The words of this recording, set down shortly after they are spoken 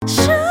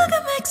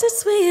So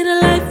sweet,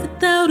 a life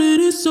without it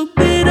is so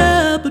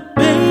bitter. But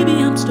baby,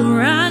 I'm still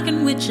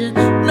rocking with you.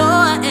 No,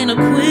 I ain't a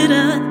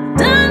quitter.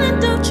 Darling,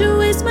 don't you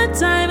waste my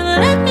time.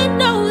 Let me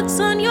know what's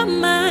on your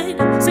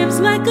mind. Seems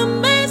like a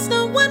mess,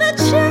 don't wanna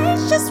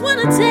change, just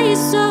wanna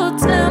taste. So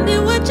tell me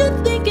what you're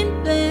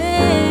thinking,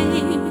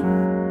 babe.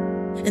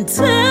 And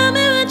tell me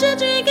what you're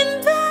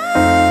drinking,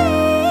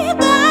 babe.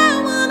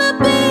 I wanna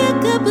be a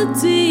cup of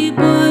tea,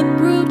 boy,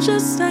 brew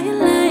just how you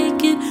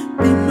like it.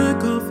 Be my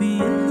coffee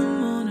in the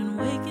morning,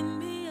 waking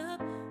me up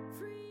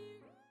free.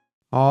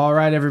 All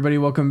right, everybody,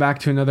 welcome back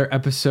to another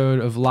episode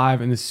of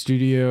Live in the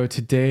Studio.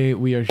 Today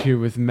we are here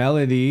with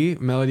Melody.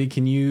 Melody,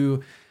 can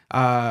you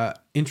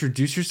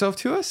introduce yourself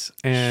to us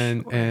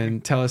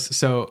and tell us?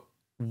 So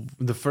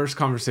the first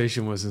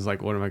conversation was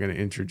like, what am I going to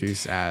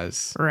introduce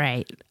as?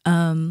 Right.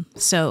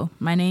 So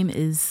my name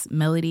is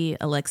Melody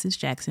Alexis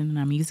Jackson, and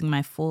I'm using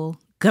my full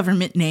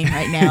government name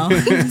right now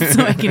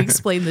so I can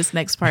explain this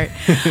next part.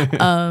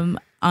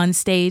 On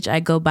stage, I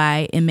go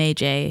by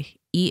Emaejai,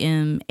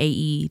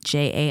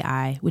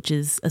 Emaejai, which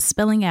is a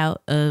spelling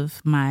out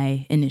of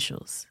my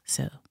initials.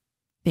 So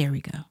there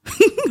we go.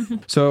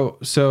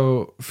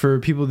 So for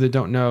people that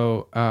don't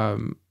know,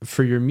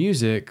 for your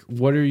music,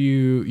 what are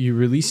you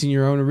releasing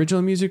your own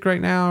original music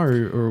right now,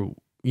 or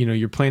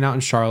you're playing out in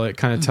Charlotte?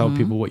 Kind of tell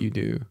people what you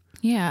do.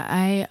 Yeah,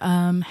 I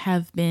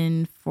have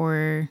been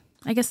for,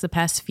 I guess, the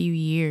past few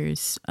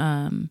years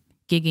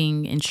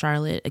gigging in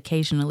Charlotte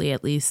occasionally,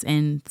 at least,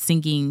 and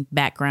singing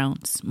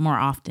backgrounds more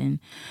often.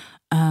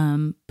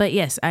 But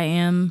yes, I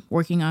am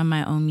working on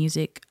my own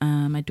music.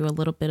 I do a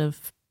little bit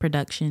of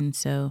production,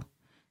 so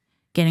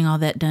getting all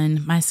that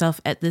done myself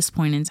at this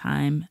point in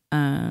time.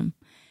 And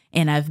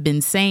I've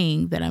been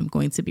saying that I'm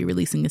going to be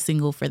releasing a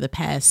single for the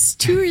past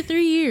 2 or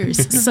 3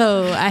 years.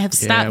 So I have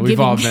stopped we've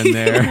giving all been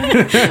there.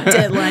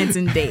 deadlines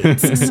and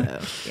dates. So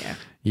yeah.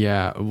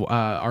 Yeah.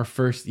 Our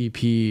first EP.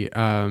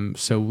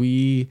 So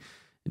we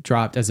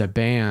dropped as a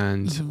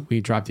band, we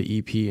dropped the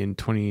EP in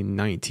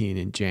 2019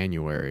 in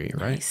January,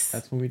 right? Nice.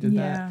 That's when we did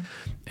that.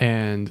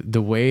 And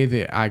the way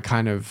that I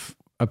kind of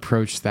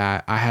approached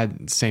that, I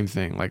had the same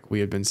thing. Like we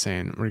had been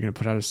saying, we're going to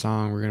put out a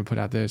song, we're going to put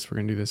out this, we're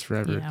going to do this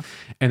forever. Yeah.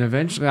 And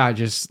eventually I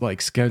just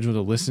like scheduled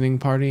a listening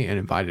party and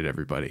invited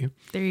everybody.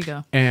 There you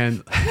go.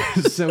 And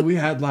so we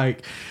had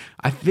like,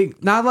 I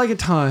think not like a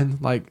ton,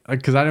 like,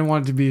 cause I didn't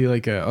want it to be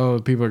like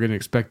people are going to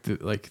expect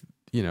it, like,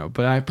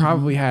 but I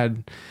probably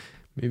had,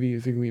 maybe I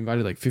think we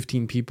invited like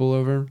 15 people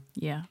over.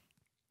 Yeah.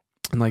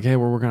 And like, hey,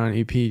 we're working on an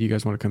EP. Do you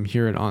guys want to come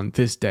hear it on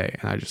this day?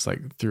 And I just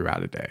like threw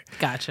out a day.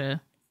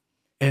 Gotcha.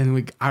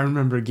 And I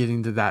remember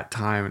getting to that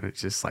time and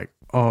it's just like,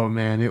 oh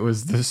man,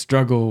 the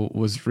struggle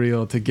was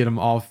real to get them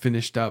all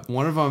finished up.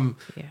 One of them,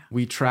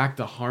 we tracked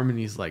the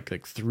harmonies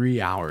like 3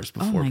 hours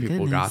before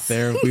people got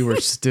there. We were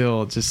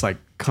still just like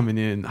coming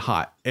in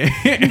hot.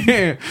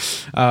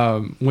 With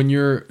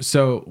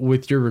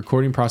your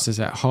recording process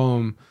at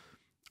home,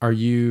 are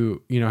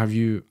you,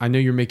 I know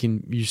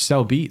you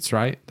sell beats,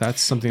 right? That's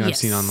something I've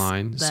seen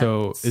online.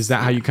 So is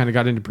that how you kind of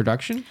got into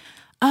production?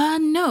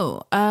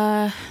 No.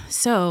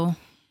 So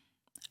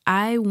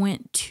I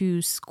went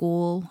to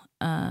school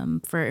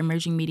for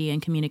emerging media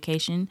and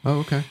communication. Oh,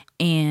 okay.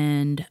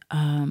 And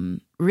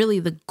really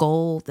the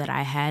goal that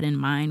I had in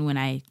mind when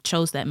I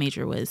chose that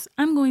major was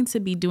I'm going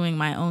to be doing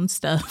my own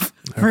stuff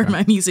for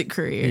my music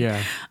career.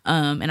 Yeah.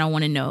 And I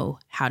want to know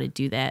how to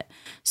do that.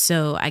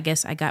 So I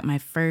guess I got my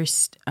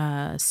first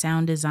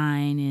sound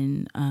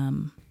design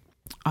and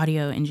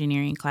audio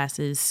engineering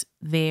classes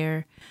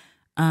there,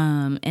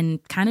 and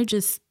kind of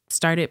just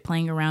started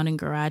playing around in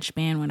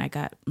GarageBand when I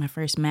got my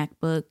first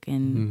MacBook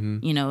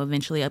and,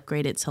 eventually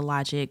upgraded to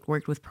Logic,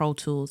 worked with Pro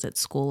Tools at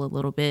school a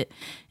little bit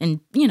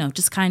and,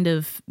 just kind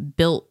of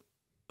built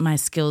my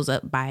skills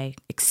up by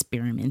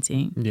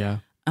experimenting. Yeah.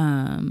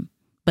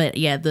 But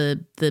yeah,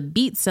 the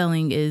beat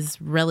selling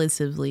is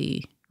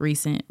relatively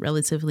recent,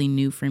 relatively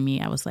new for me.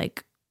 I was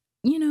like,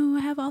 I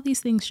have all these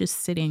things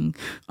just sitting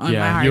on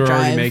my hard you're drive.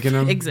 already making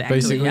them. Exactly.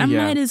 Basically. I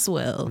might as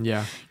well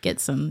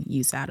get some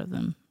use out of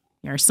them.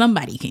 Or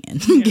somebody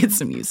can get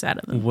some use out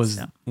of them. Was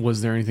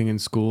there anything in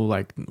school,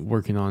 like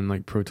working on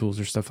like Pro Tools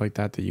or stuff like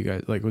that you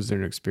guys, like, was there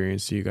an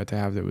experience that you got to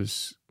have that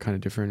was kind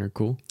of different or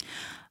cool?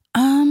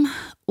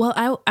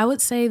 Well, I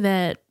would say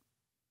that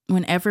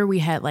whenever we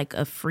had like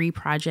a free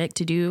project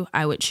to do,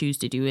 I would choose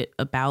to do it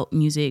about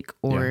music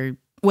or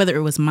whether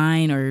it was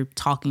mine or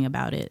talking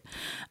about it.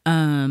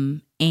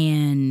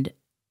 And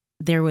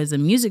there was a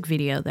music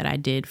video that I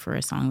did for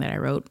a song that I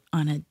wrote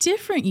on a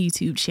different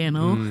YouTube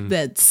channel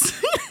that's...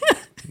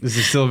 Is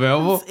it still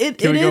available?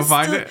 Can we go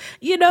find it?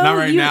 Not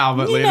right now,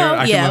 but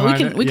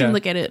later. We can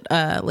look at it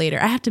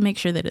later. I have to make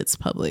sure that it's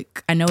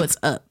public. I know it's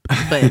up,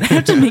 but I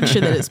have to make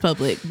sure that it's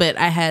public. But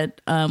I had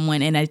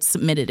one and I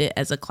submitted it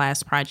as a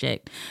class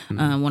project.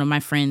 One of my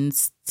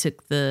friends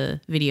took the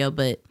video,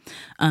 but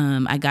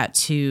I got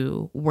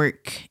to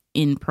work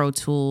in Pro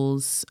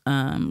Tools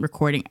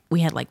recording. We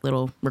had like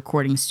little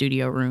recording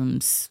studio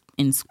rooms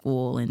in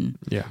school and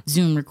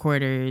Zoom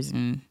recorders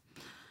and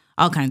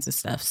all kinds of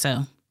stuff.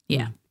 So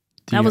yeah.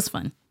 That was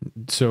fun.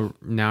 So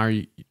now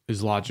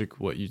is Logic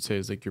what you'd say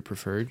is like your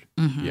preferred?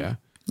 Mm-hmm. Yeah.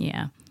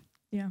 Yeah.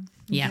 Yeah.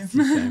 Yeah.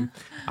 Same.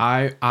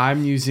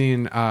 I'm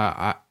using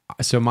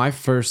so my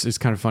first is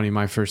kind of funny.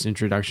 My first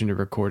introduction to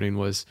recording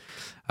was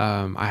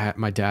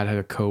my dad had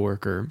a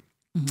coworker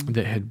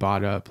that had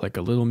bought up like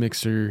a little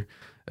mixer,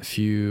 a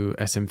few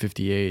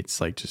SM58s,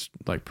 like just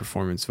like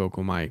performance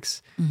vocal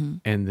mics,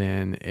 and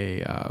then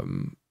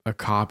a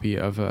copy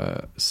of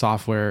a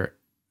software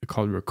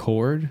called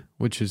Record,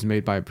 which is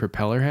made by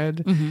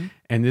Propellerhead.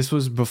 And this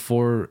was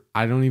before,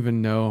 I don't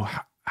even know,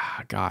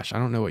 I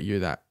don't know what year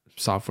that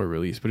software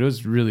released, but it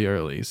was really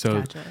early.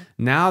 So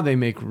now they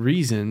make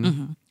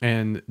Reason,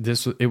 and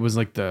it was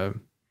like the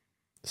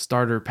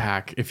starter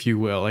pack, if you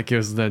will. Like it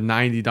was the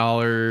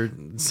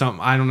 $90 something.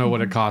 I don't know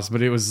what it cost,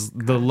 but it was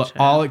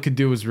all it could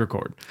do was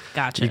record.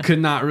 Gotcha. You could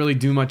not really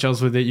do much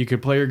else with it. You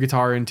could play your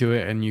guitar into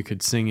it and you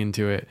could sing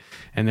into it.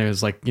 And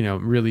there's like,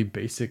 really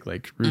basic,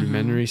 like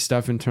rudimentary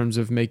stuff in terms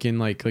of making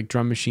like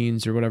drum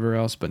machines or whatever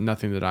else, but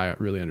nothing that I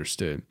really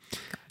understood.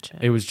 Gotcha.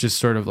 It was just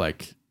sort of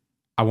like,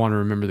 I want to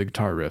remember the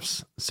guitar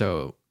riffs,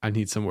 so I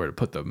need somewhere to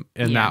put them.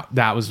 And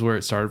that was where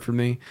it started for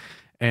me.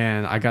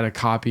 And I got a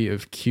copy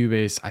of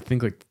Cubase, I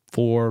think like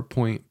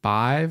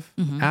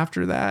 4.5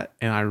 after that,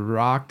 and I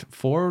rocked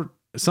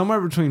somewhere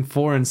between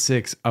 4 and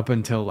 6 up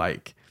until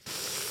like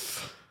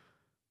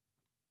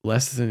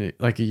less than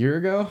like a year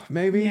ago,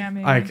 maybe. Yeah,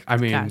 maybe. Like I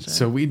mean, Gotcha.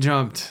 so we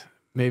jumped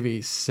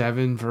maybe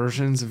 7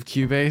 versions of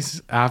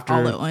Cubase after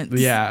all at once.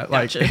 Yeah,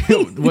 Gotcha.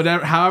 like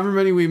whatever, however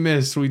many we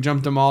missed, we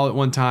jumped them all at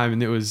one time,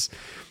 and it was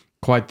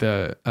quite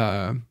the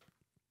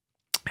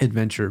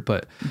adventure.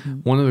 But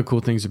one of the cool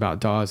things about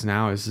DAWs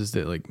now is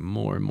that like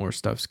more and more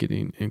stuff's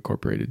getting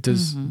incorporated.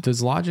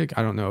 Does Logic,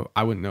 I don't know,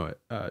 I wouldn't know it,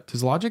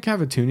 does Logic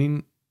have a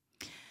tuning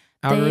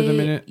algorithm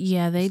in it?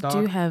 Yeah, they stock?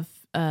 do have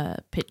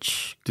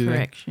pitch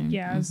correction.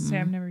 Yeah, I was say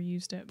I've never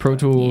used it. Pro but-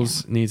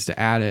 Tools needs to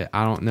add it.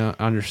 I don't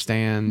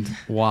understand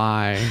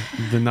why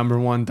the number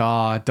one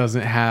DAW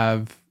doesn't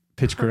have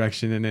pitch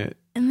correction in it.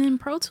 And then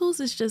Pro Tools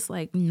is just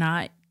like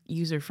not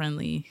user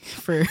friendly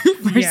for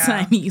first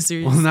time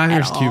users. Well, neither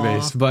at is all.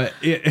 Cubase, but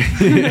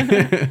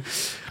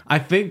I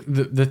think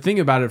the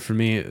thing about it for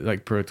me,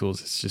 like Pro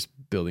Tools, is just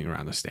building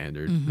around the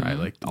standard, right?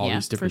 Like all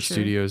these different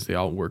studios, they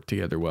all work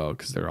together well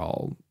because they're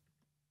all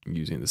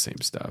using the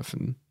same stuff.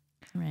 And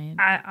Right.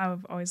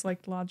 I've always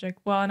liked Logic.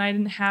 Well, and I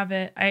didn't have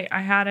it. I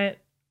had it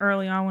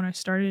early on when I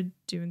started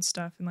doing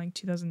stuff in like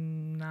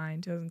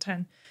 2009,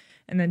 2010.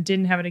 And then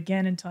didn't have it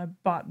again until I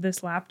bought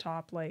this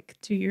laptop like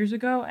 2 years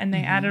ago. And they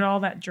added all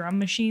that drum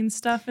machine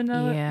stuff into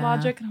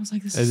Logic. And I was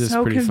like, this is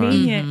so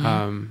convenient.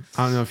 I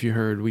don't know if you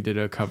heard, we did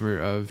a cover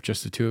of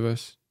Just the Two of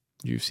Us.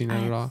 You've seen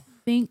that at all? I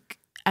think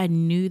I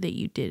knew that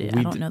you did it.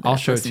 I don't know that I'll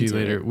show it to you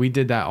later. We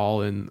did that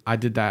I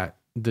did that,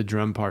 the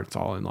drum parts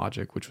all in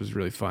Logic, which was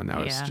really fun.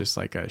 That was just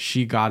like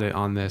she got it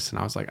on this, and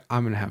I was like,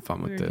 I'm going to have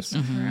fun with this.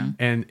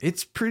 And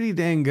it's pretty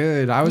dang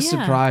good. I was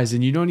surprised.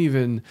 And you don't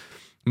even...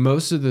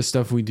 Most of the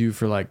stuff we do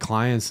for like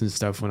clients and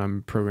stuff, when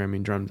I'm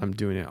programming drums, I'm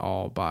doing it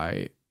all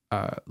by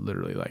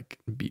literally like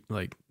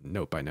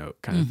note by note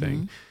kind of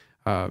thing.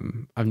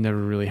 I've never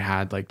really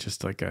had like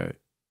just like it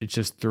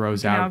just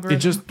throws out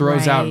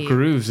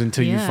grooves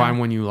until you find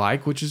one you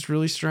like, which is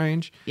really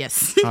strange.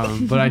 Yes.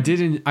 But I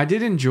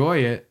did enjoy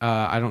it.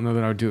 I don't know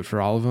that I would do it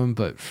for all of them,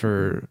 but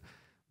for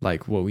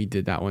like what we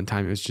did that one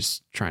time, it was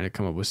just trying to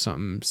come up with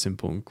something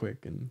simple and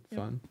quick and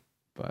fun.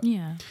 But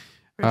yeah,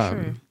 for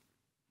sure.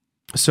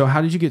 So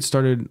how did you get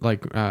started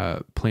like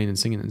playing and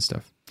singing and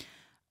stuff?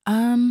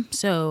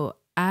 So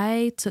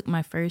I took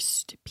my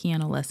first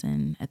piano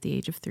lesson at the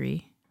age of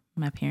 3.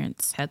 My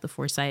parents had the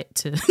foresight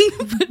to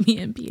put me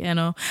in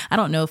piano. I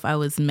don't know if I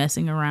was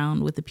messing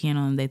around with the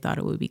piano and they thought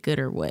it would be good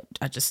or what.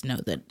 I just know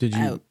that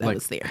I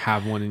was there.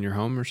 Have one in your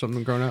home or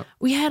something growing up?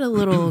 We had a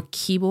little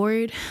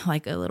keyboard,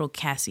 like a little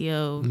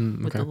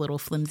Casio with the little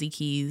flimsy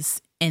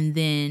keys. And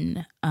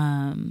then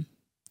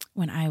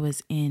when I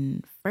was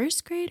in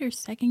first grade or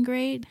second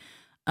grade,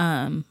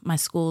 my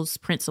school's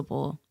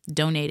principal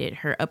donated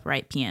her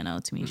upright piano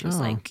to me. She was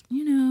like,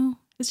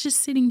 it's just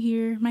sitting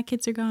here. My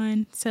kids are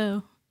gone,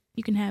 so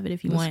you can have it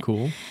if you want. That's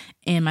cool.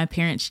 And my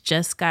parents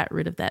just got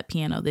rid of that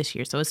piano this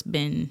year, so it's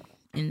been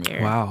in there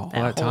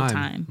that whole time.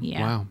 time.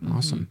 Yeah. Wow,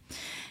 awesome.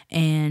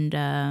 And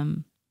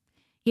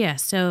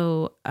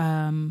so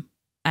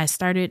I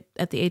started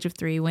at the age of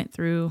 3, went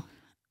through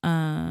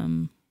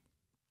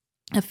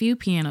a few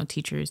piano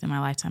teachers in my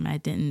lifetime. I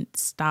didn't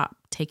stop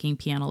taking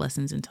piano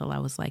lessons until I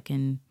was like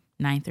in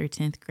 9th or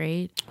 10th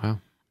grade. Wow.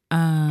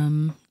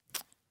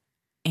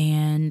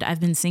 And I've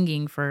been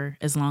singing for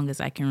as long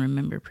as I can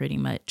remember, pretty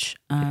much.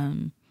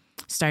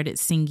 Started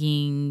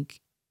singing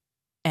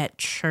at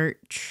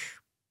church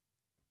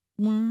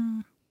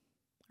around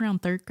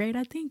 3rd grade,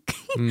 I think.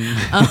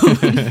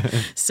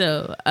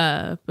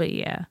 But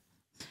yeah.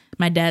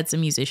 My dad's a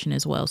musician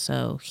as well,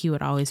 so he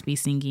would always be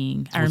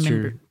singing. What's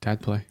your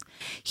dad play?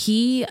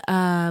 He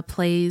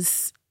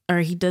plays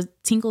he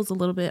tinkles a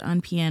little bit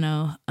on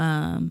piano.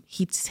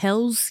 He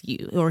tells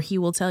you, or he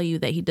will tell you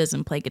that he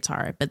doesn't play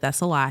guitar, but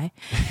that's a lie.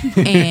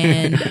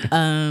 And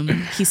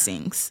he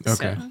sings.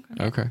 Okay.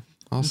 So, Okay.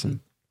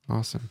 Awesome.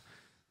 Awesome.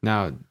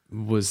 Now,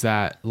 was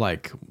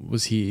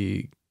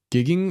he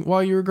gigging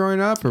while you were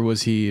growing up, or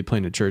was he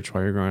playing at church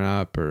while you were growing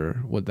up,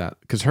 or what that?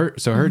 Because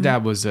her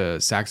dad was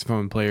a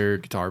saxophone player,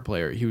 guitar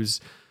player. He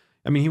was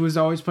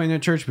always playing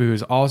at church, but he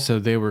was also,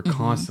 they were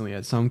constantly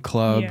at some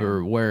club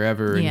or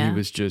wherever, and he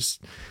was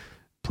just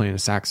playing a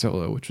sax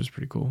solo, which was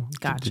pretty cool.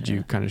 Gotcha. Did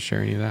you kind of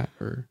share any of that,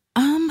 or?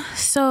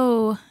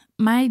 So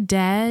my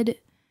dad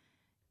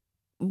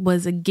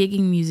was a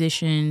gigging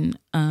musician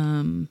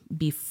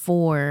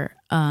before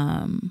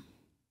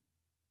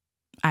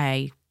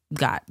I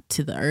got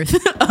to the earth.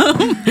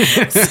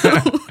 So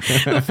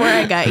before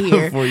I got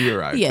here. Before you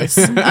arrived. Yes.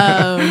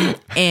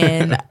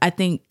 And I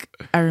think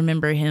I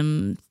remember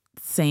him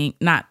saying,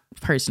 not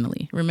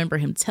personally, remember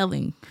him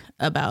telling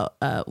about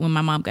when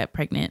my mom got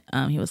pregnant.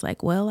 He was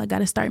like, well, I got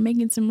to start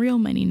making some real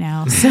money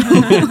now. So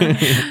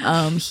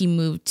he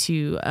moved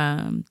to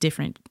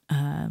different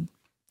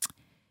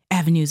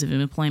avenues of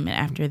employment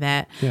after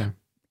that. Yeah.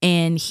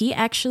 And he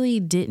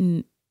actually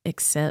didn't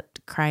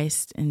accept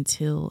Christ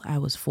until I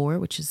was 4,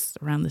 which is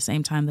around the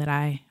same time that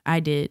I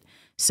did.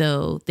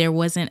 So there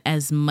wasn't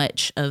as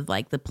much of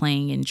like the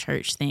playing in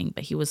church thing,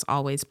 but he was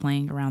always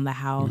playing around the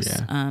house.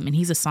 Yeah. And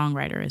he's a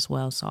songwriter as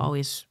well. So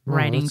always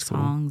writing that's cool.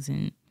 songs.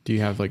 And Do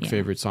you have like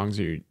favorite songs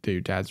that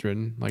your dad's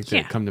written, like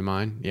that come to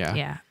mind? Yeah.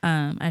 Yeah.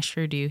 I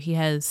sure do. He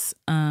has,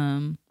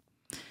 I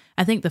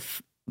think the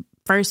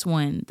first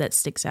one that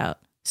sticks out.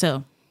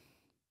 So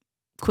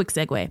quick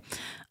segue.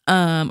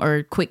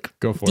 Or quick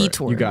Go for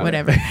detour, it. You got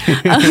whatever.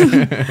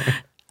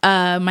 It.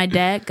 My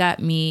dad got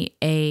me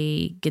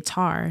a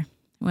guitar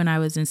when I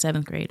was in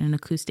 7th grade, an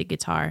acoustic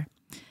guitar.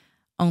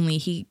 Only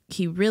he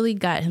really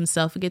got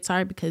himself a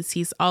guitar because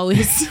he's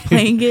always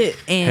playing it.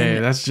 And hey,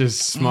 that's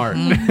just smart.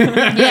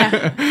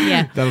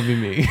 Yeah. That'll be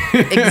me.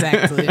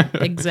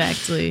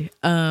 Exactly.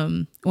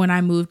 When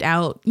I moved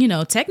out,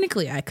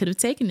 technically I could have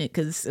taken it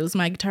because it was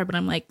my guitar, but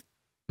I'm like,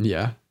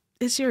 yeah.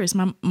 it's yours.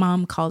 My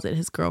mom calls it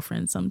his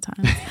girlfriend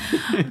sometimes.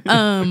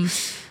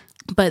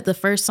 But the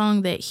first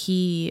song that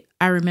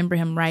I remember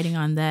him writing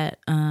on that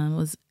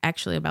was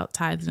actually about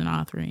tithes and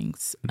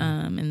offerings.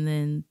 And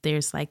then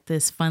there's like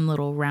this fun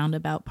little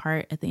roundabout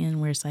part at the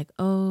end where it's like,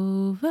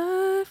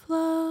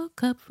 overflow,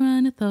 cup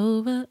runneth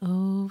over,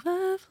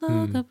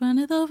 overflow, cup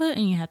runneth over.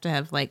 And you have to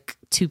have like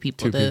two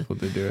people to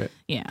do it.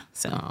 Yeah.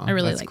 So I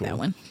really like that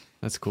one.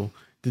 That's cool.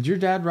 Did your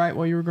dad write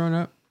while you were growing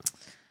up?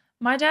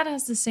 My dad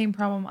has the same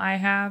problem I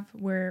have,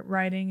 where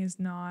writing is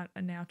not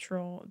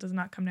does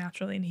not come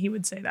naturally. And he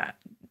would say that.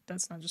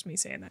 That's not just me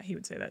saying that. He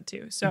would say that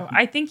too. So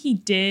I think he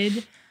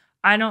did.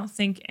 I don't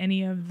think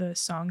any of the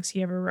songs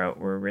he ever wrote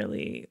were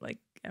really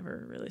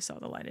ever really saw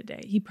the light of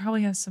day. He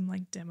probably has some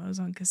like demos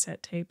on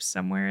cassette tapes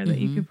somewhere that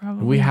you could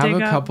probably We have dig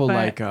a couple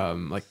up,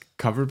 like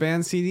cover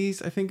band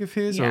CDs, I think, of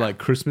his, or like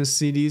Christmas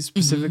CDs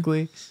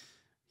specifically.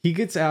 He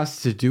gets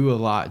asked to do a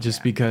lot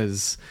just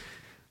because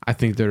I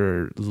think there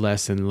are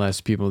less and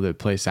less people that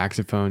play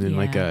saxophone in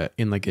like a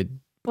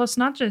well, it's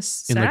not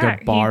just in like a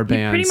bar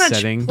band he pretty much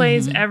setting.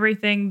 plays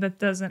everything that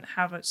doesn't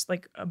have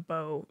a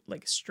bow,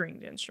 like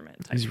stringed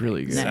instrument type. He's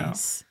really good.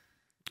 Nice.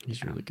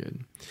 He's really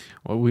good.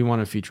 Well, we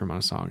want to feature him on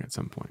a song at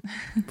some point.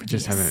 We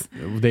just haven't.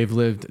 They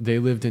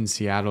lived in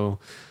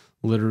Seattle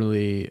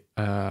literally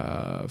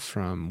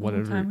from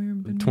whatever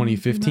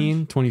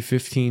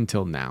 2015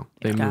 till now.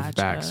 They moved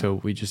back, so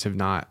we just have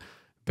not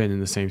been in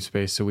the same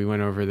space. So we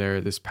went over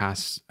there this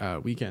past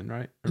weekend,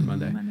 right? Or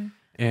Monday.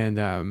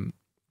 And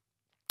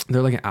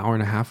they're like an hour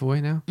and a half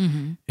away now.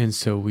 And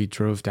so we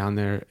drove down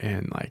there,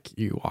 and like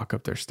you walk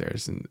up their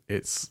stairs, and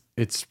it's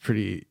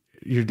pretty.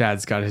 Your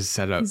dad's got his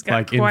setup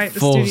like in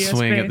full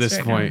swing at this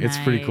point. It's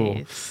pretty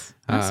cool.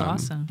 That's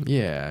awesome.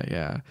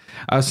 Yeah.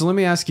 So let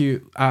me ask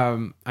you,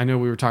 I know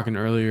we were talking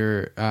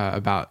earlier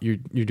about you're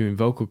doing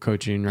vocal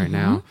coaching right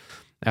now.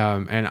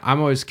 And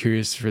I'm always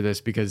curious for this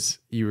because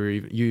you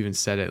even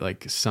said it,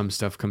 like some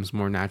stuff comes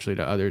more naturally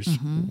to others.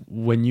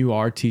 When you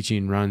are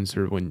teaching runs,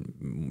 or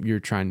when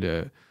you're trying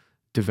to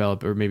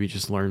develop or maybe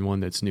just learn one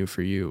that's new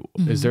for you,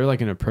 is there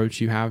like an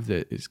approach you have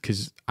that is,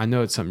 because I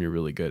know it's something you're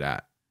really good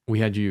at. We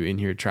had you in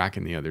here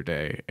tracking the other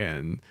day,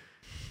 and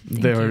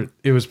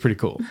it was pretty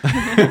cool.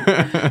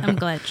 I'm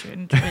glad you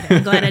enjoyed it.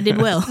 I'm glad I did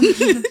well.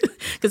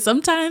 Because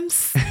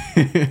sometimes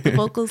the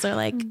vocals are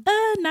like,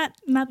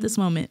 not this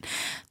moment.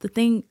 The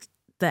thing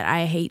that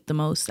I hate the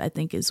most, I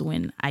think, is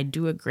when I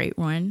do a great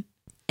run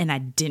and I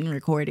didn't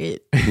record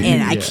it,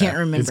 and I can't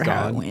remember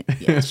how it went.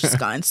 Yeah, it's just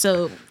gone.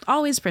 So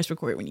always press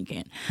record when you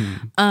can.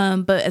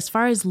 But as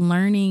far as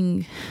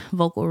learning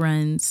vocal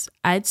runs,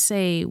 I'd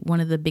say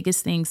one of the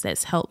biggest things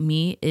that's helped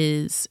me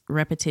is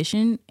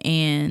repetition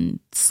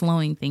and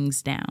slowing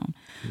things down.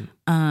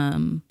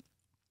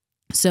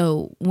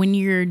 So when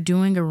you're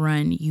doing a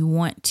run, you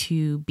want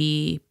to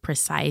be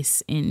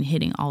precise in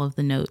hitting all of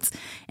the notes.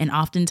 And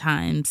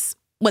oftentimes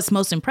what's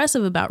most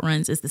impressive about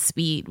runs is the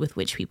speed with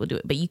which people do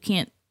it. But you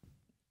can't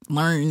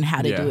learn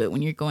how to do it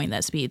when you're going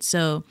that speed.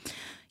 So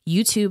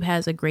YouTube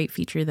has a great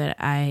feature that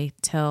I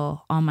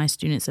tell all my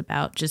students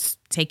about, just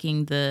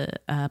taking the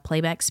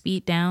playback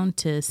speed down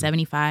to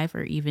 75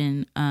 or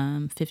even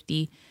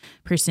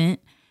 50%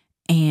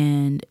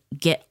 and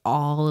get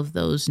all of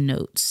those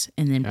notes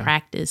and then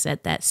practice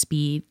at that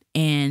speed.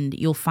 And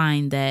you'll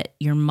find that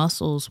your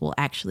muscles will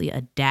actually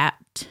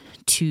adapt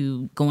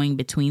to going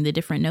between the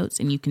different notes,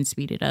 and you can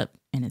speed it up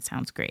and it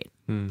sounds great.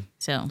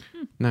 So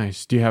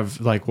nice. Do you have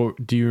like,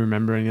 do you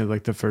remember any of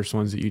like the first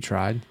ones that you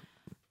tried?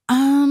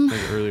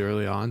 Like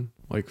early on,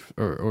 like,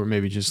 or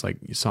maybe just like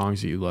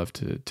songs that you love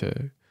to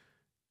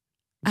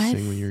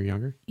sing when you were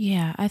younger?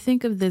 Yeah, I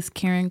think of this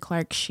Karen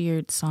Clark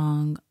Sheard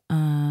song.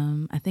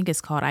 I think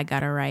it's called I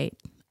Gotta Write.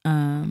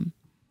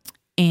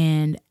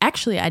 And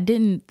actually, I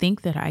didn't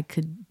think that I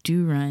could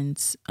do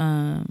runs.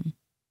 I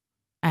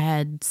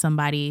had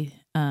somebody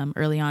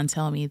early on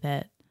tell me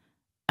that,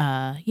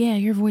 yeah,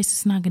 your voice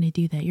is not going to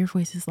do that. Your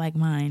voice is like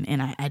mine.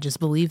 And I just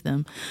believed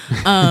them.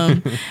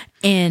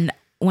 And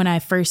when I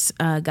first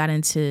got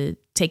into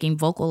taking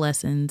vocal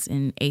lessons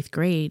in 8th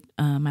grade,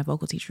 my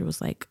vocal teacher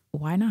was like,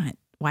 why not?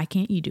 Why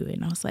can't you do it?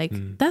 And I was like,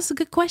 that's a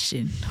good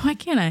question. Why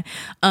can't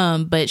I?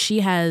 But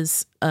she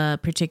has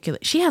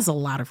she has a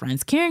lot of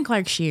runs. Karen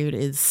Clark Sheard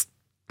is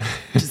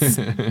just,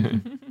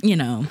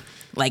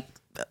 like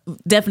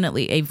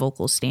definitely a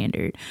vocal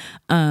standard.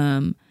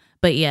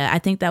 But yeah, I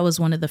think that was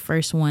one of the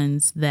first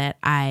ones that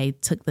I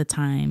took the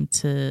time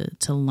to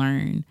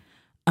learn.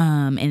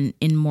 And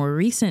in more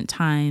recent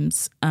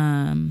times,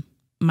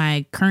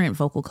 my current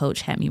vocal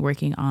coach had me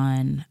working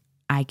on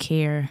I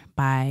Care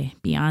by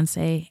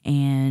Beyonce,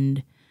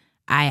 and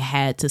I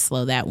had to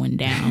slow that one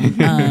down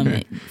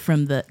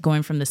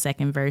going from the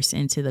second verse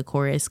into the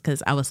chorus,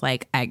 because I was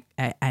like, I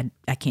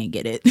can't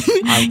get it,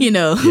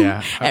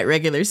 at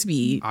regular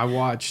speed. I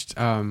watched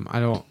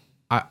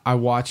I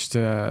watched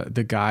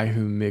the guy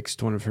who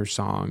mixed one of her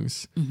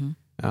songs.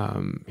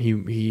 He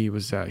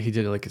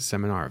did like a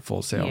seminar at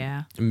Full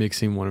Sail,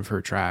 mixing one of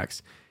her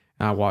tracks,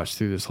 and I watched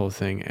through this whole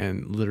thing,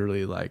 and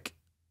literally like,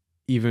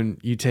 even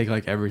you take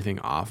like everything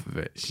off of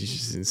it, she's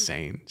just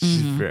insane.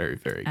 She's very,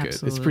 very good.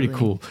 Absolutely. It's pretty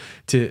cool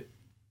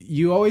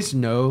you always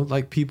know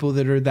like people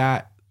that are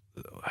that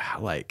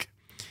like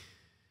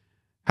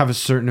have a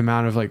certain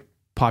amount of like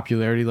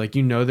popularity. Like,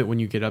 that when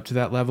you get up to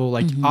that level,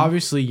 like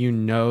obviously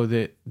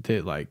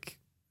that like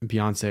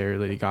Beyonce or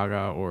Lady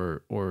Gaga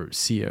or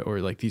Sia or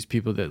like these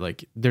people that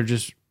like, they're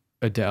just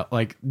Adele,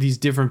 like these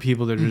different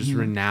people that are just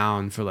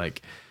renowned for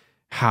like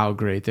how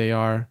great they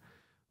are.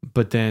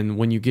 But then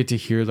when you get to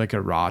hear like a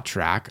raw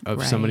track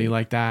of somebody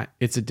like that,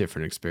 it's a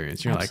different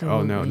experience. You're like,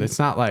 oh no, that's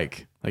not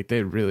like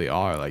they really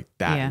are like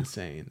that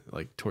insane.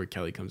 Like Tori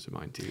Kelly comes to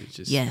mind too. It's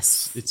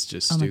just, it's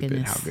just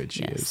stupid how good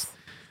she is.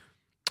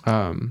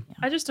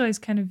 I just always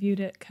kind of viewed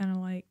it kind of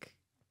like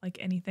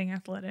anything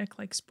athletic,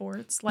 like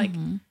sports. Like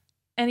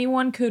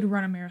anyone could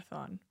run a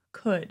marathon.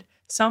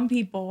 Some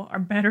people are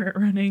better at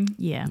running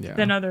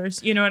than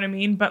others. You know what I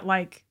mean? But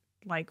like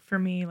for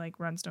me, like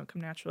runs don't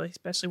come naturally,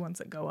 especially ones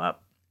that go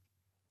up.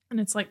 And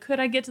it's like, could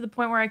I get to the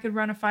point where I could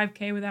run a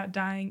 5K without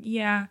dying?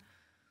 Yeah.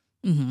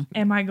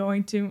 Am I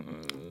going to?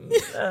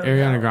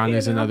 Ariana Grande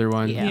is another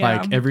one. Yeah.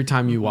 Like every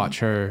time you watch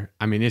her,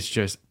 I mean,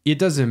 it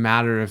doesn't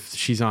matter if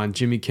she's on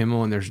Jimmy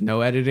Kimmel and there's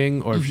no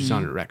editing, or if she's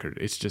on a record.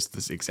 It's just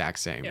this exact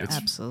same. Yeah.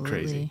 It's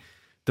crazy.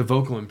 The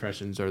vocal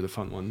impressions are the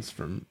fun ones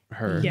from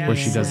her, where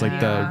she does like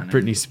the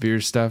Britney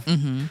Spears stuff.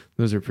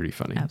 Those are pretty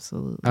funny.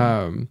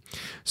 Absolutely.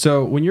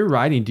 So when you're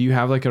writing, do you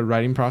have like a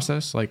writing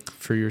process like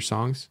for your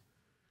songs?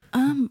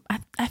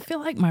 I feel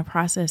like my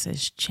process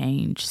has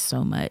changed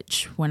so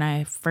much. When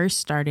I first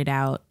started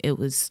out, it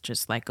was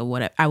just like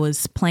I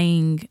was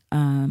playing,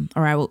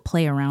 or I would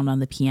play around on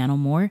the piano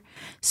more.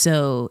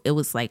 So it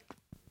was like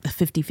a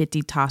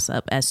 50-50 toss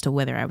up as to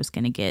whether I was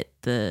going to get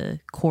the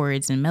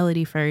chords and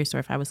melody first, or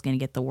if I was going to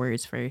get the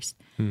words first.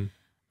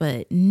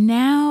 But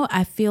now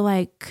I feel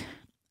like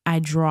I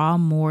draw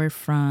more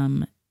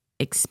from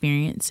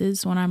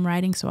experiences when I'm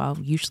writing. So I'll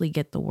usually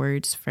get the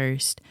words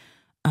first,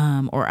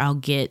 or I'll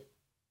get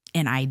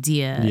an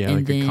idea and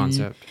like then a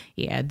concept.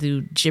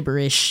 Do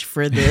gibberish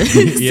for the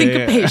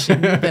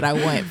syncopation that I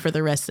want for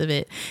the rest of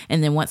it.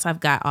 And then once I've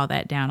got all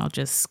that down, I'll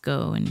just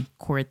go and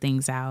chord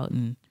things out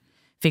and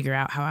figure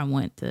out how I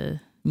want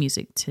the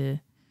music to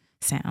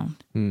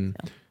sound.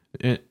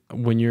 So.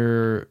 When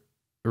you're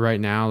right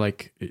now,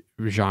 like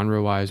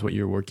genre wise, what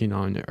you're working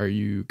on, are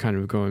you kind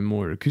of going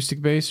more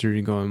acoustic based, or are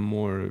you going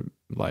more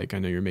like, I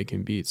know you're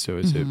making beats, so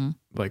is it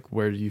like,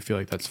 where do you feel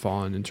like that's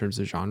fallen in terms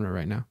of genre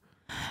right now?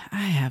 I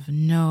have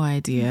no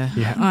idea,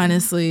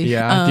 honestly. Do you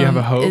have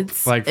a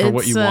hope like for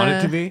what you want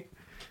it to be?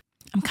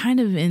 I'm kind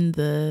of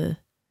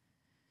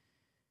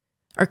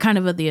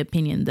of the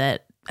opinion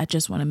that I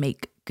just want to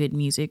make good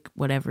music,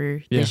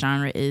 whatever the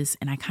genre is.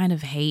 And I kind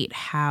of hate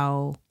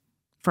how,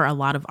 for a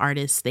lot of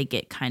artists, they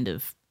get kind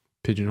of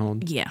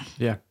pigeonholed.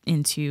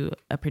 Into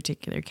a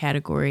particular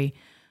category.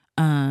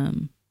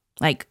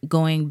 Like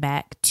going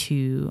back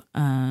to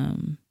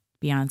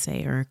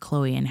Beyonce or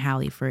Chloe and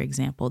Halle, for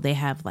example. They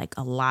have like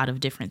a lot of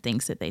different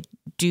things that they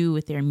do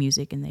with their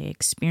music and they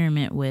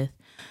experiment with,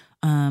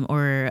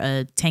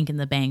 or Tank and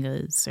the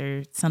Bangas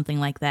or something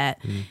like that.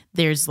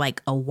 There's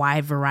like a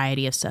wide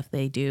variety of stuff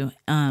they do.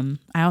 I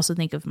also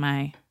think of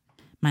my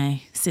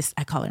sis.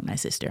 I call her my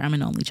sister. I'm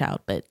an only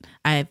child, but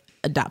I've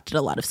adopted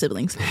a lot of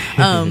siblings.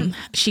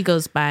 She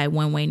goes by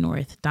One Way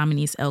North,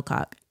 Dominique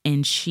Elcock,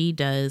 and she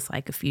does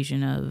like a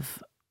fusion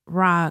of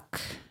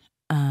rock,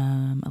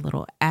 a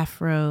little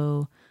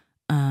Afro,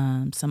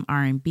 some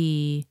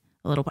R&B,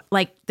 a little,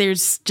 like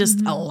there's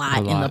just a lot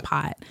in the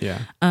pot.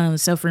 Yeah.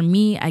 So for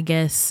me, I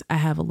guess I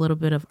have a little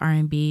bit of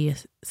R&B,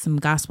 some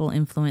gospel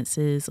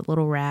influences, a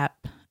little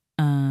rap,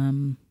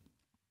 a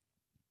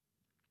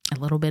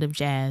little bit of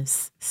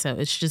jazz. So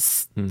it's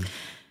just,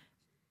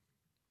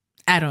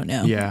 I don't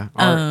know. Yeah.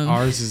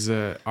 Ours is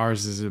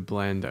a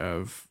blend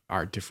of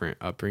our different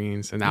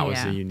upbringings, and that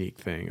was a unique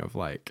thing of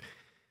like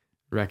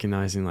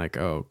recognizing like,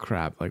 oh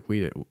crap, like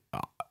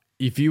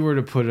if you were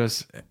to put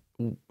us,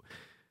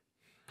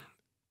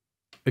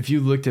 if you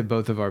looked at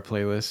both of our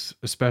playlists,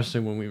 especially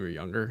when we were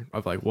younger,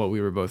 of like what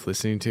we were both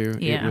listening to,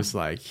 it was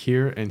like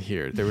here and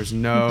here. There was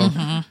no,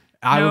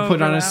 I would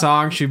put on a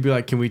song, she'd be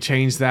like, can we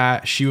change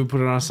that? She would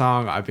put it on a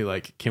song, I'd be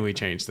like, can we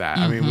change that?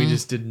 I mean, we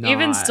just did not.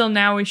 Even still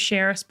now, we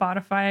share a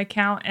Spotify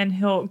account and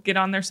he'll get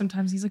on there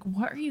sometimes. He's like,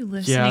 what are you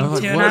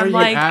listening to? And I'm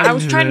like, I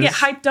was trying to get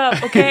hyped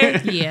up, okay?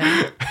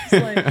 It's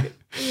like,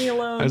 leave me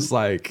alone. It's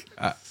like,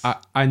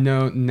 I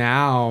know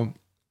now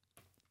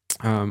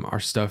our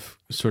stuff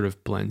sort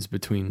of blends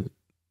between,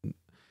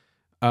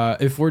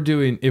 if we're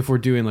doing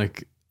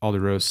like all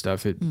the Rose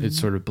stuff, it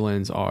sort of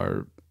blends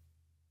our,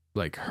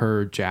 like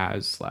her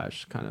jazz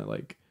 / kind of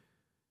like,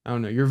 I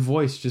don't know, your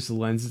voice just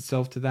lends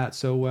itself to that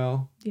so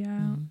well. Yeah, I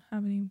don't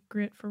have any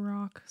grit for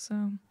rock,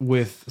 so.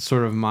 With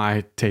sort of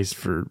my taste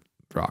for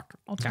rock.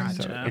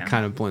 Alternative. So it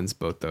kind of blends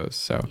both those.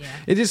 So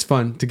it is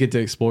fun to get to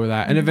explore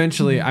that. And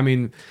eventually, I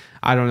mean,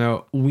 I don't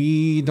know,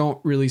 we don't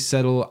really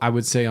settle, I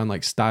would say, on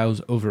like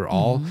styles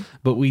overall,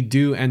 but we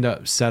do end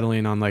up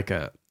settling on like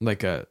a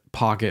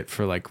pocket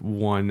for like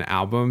one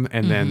album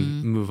and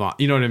then move on.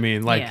 You know what I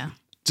mean? Like,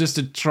 just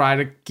to try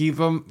to keep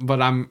them, but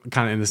I'm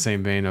kind of in the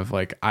same vein of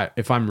like,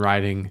 if I'm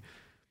writing,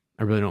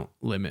 I really don't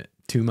limit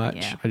too much.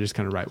 Yeah. I just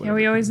kind of write whatever.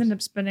 Yeah, we always end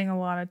up spending a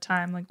lot of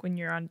time, like when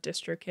you're on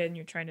DistroKid and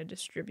you're trying to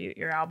distribute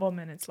your album,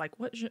 and it's like,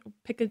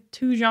 pick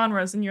two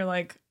genres, and you're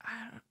like,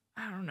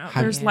 I don't know.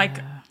 There's like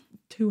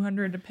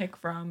 200 to pick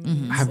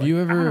from. Have you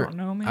ever? I don't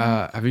know,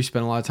 man. Have you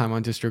spent a lot of time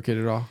on DistroKid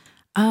at all?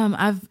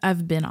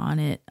 I've been on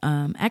it.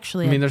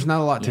 Actually, I mean, there's not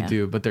a lot to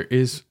do, but there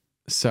is.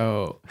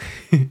 So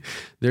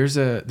there's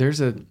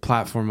a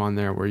platform on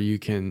there where you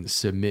can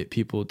submit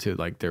people to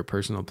like their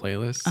personal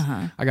playlists.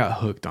 I got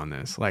hooked on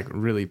this like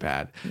really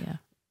bad. Yeah.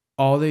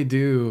 All they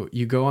do,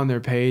 you go on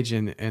their page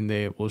and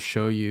they will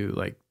show you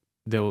like,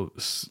 they'll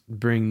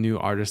bring new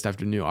artist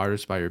after new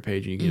artist by your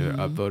page, and you can either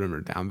upvote them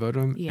or downvote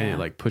them, and it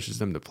like pushes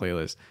them to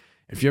playlists.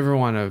 If you ever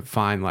want to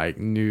find like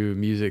new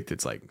music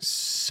that's like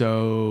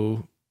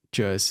so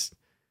just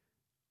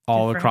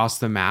all different across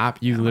the map,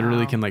 you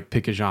literally can like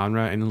pick a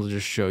genre and it'll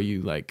just show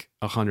you like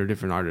 100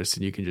 different artists,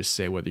 and you can just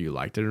say whether you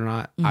liked it or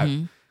not.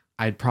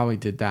 I probably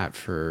did that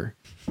for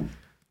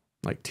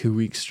like 2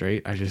 weeks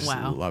straight. I just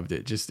loved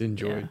it. Just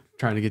enjoyed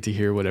trying to get to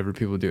hear whatever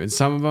people do. And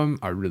some of them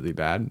are really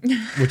bad,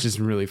 which is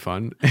really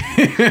fun.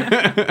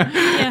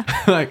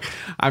 Like,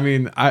 I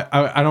mean,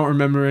 I don't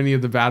remember any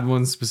of the bad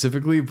ones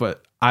specifically,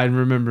 but I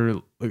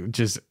remember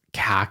just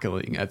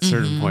cackling at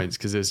certain points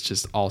because it's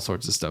just all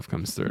sorts of stuff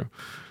comes through.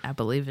 I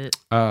believe it.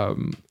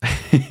 So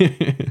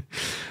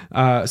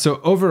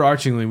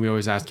overarchingly, we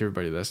always ask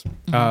everybody this.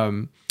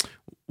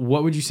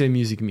 What would you say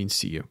music means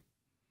to you?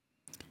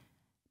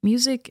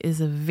 Music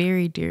is a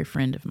very dear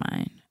friend of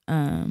mine.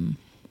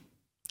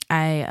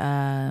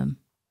 I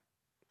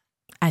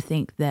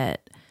think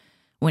that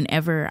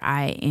whenever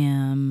I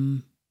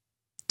am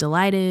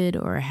delighted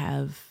or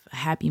have a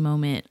happy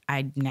moment,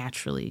 I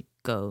naturally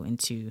go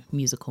into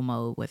musical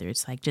mode, whether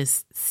it's like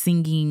just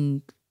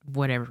singing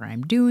whatever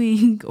I'm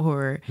doing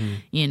or,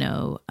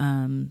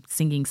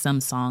 singing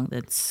some song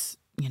that's,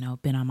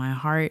 been on my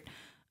heart.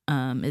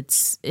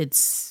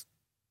 It's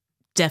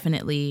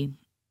definitely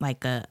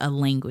like a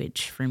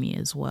language for me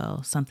as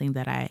well, something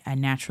that I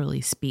naturally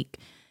speak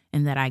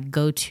and that I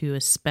go to,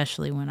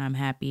 especially when I'm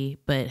happy,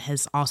 but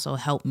has also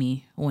helped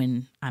me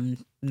when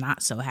I'm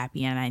not so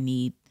happy and I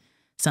need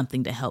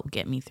something to help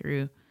get me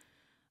through.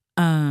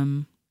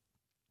 And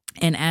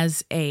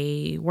as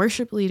a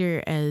worship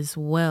leader as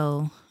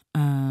well,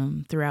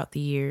 throughout the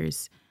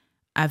years,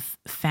 I've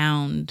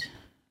found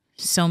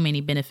so many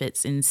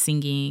benefits in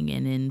singing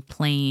and in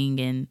playing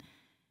and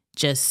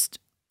just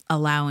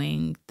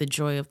allowing the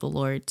joy of the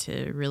Lord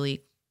to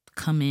really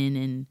come in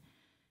and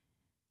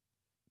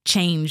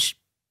change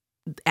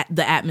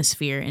the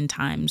atmosphere in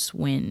times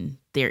when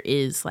there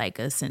is like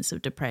a sense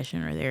of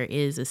depression or there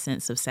is a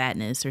sense of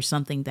sadness or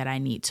something that I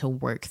need to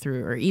work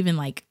through, or even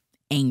like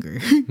anger.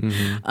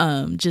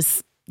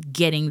 Just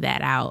getting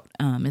that out.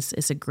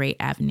 It's a great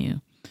avenue.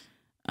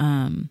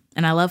 And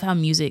I love how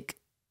music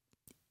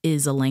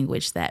is a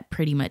language that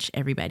pretty much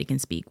everybody can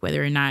speak,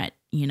 whether or not,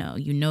 you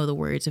know the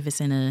words. If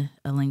it's in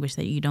a language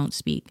that you don't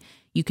speak,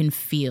 you can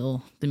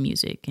feel the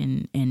music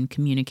and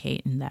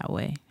communicate in that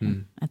way.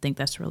 I think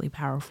that's really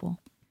powerful.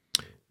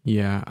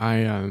 Yeah,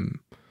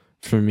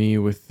 for me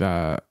with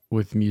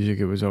music,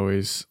 it was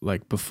always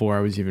like before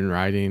I was even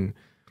writing,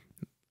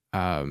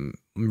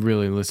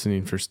 really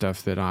listening for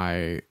stuff that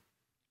I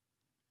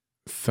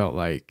felt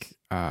like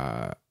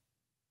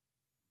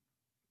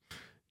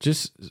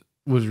just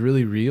was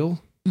really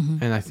real.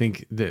 And I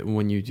think that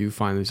when you do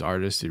find these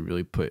artists, they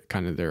really put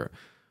kind of their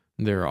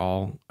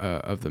all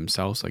of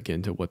themselves like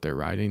into what they're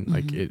writing.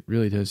 Like it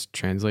really does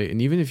translate.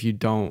 And even if you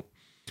don't,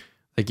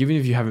 like even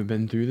if you haven't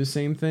been through the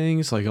same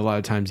things, like a lot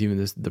of times even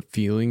the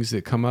feelings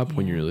that come up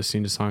when you're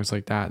listening to songs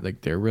like that,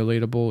 like they're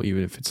relatable,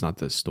 even if it's not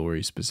the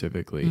story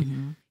specifically.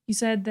 You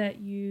said that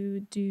you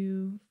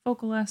do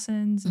vocal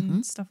lessons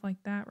and stuff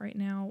like that right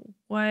now.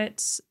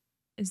 What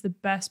is the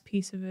best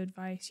piece of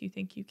advice you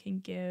think you can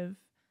give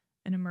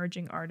an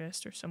emerging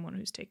artist or someone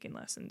who's taking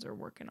lessons or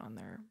working on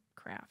their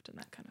craft and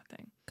that kind of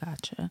thing?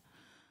 Gotcha.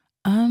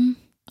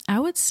 I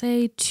would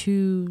say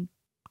to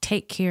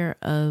take care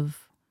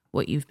of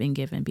what you've been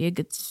given. Be a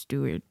good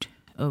steward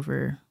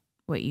over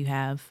what you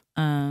have.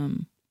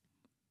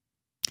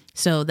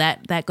 So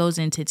that goes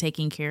into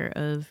taking care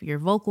of your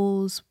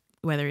vocals,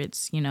 whether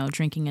it's,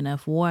 drinking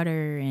enough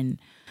water and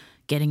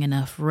getting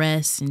enough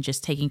rest and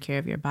just taking care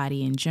of your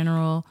body in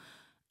general.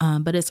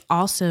 But it's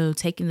also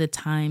taking the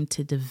time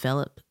to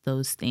develop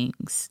those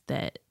things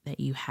that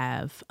you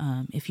have.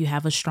 If you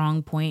have a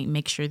strong point,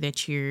 make sure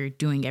that you're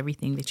doing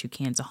everything that you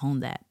can to hone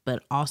that.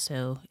 But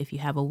also, if you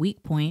have a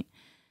weak point,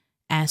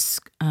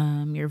 ask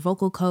your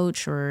vocal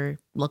coach or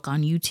look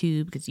on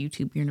YouTube, because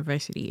YouTube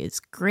University is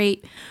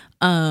great.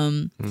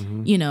 And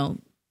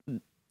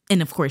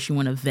of course, you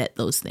want to vet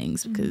those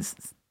things because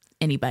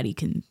anybody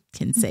can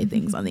say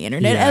things on the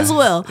internet as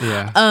well.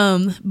 Yeah.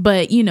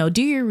 But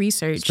do your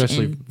research,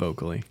 especially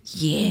vocally.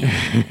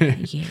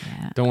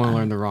 Yeah. Don't want to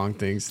learn the wrong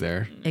things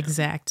there.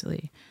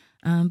 Exactly.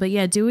 But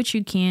yeah, do what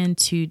you can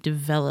to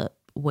develop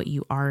what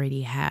you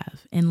already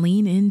have and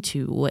lean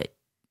into what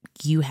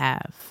you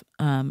have,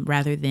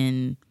 rather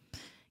than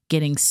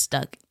getting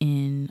stuck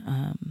in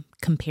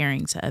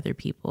comparing to other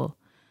people.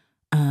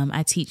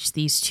 I teach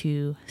these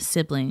two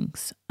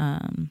siblings,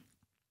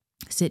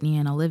 Sydney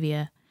and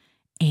Olivia,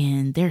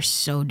 and they're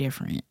so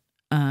different.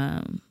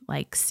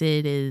 Like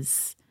Sid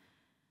is,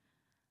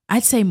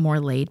 I'd say, more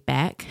laid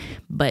back,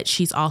 but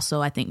she's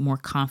also, I think, more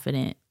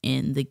confident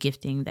in the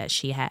gifting that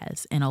she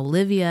has. And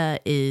Olivia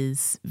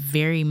is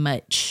very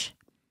much,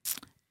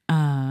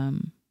 I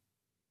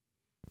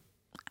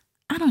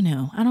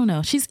don't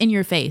know. She's in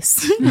your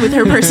face with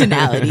her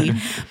personality,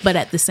 but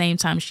at the same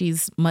time,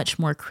 she's much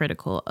more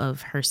critical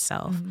of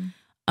herself.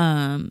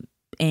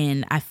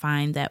 And I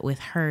find that with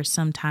her,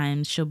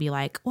 sometimes she'll be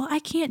like, well, I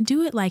can't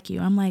do it like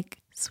you. I'm like,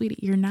 sweetie,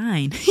 you're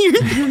 9.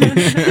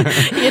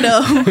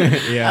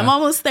 I'm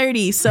almost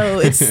 30.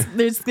 So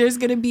there's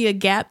going to be a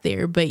gap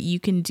there, but you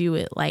can do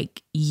it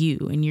like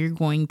you, and you're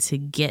going to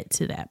get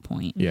to that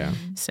point. Yeah.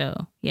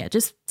 So yeah,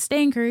 just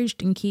stay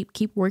encouraged and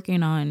keep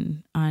working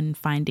on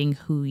finding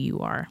who you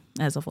are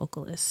as a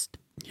vocalist.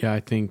 Yeah. I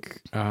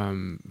think,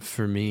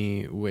 for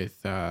me with,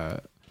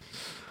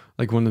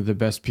 like one of the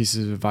best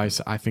pieces of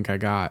advice I think I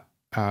got,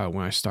 when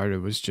I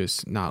started was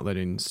just not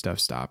letting stuff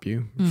stop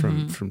you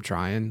from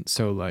trying.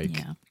 So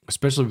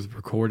especially with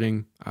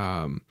recording,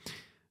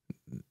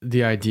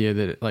 the idea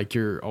that like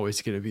you're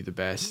always going to be the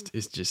best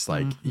is just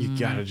like, you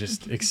gotta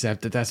just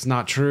accept that that's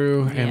not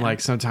true. Yeah. And like,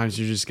 sometimes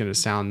you're just going to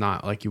sound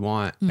not like you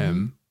want.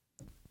 And,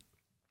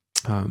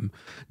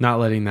 not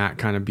letting that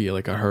kind of be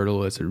like a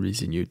hurdle as a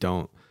reason you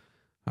don't,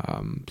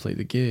 play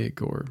the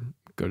gig or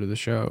go to the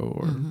show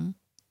or,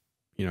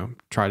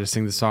 try to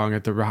sing the song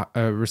at the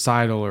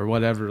recital or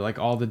whatever, like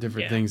all the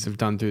different things I've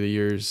done through the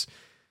years.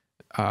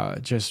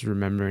 Just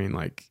remembering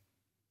like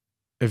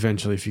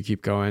eventually if you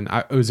keep going,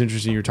 it was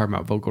interesting. You were talking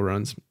about vocal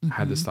runs. I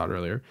had this thought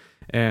earlier.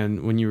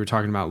 And when you were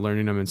talking about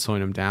learning them and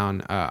slowing them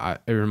down,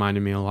 it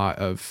reminded me a lot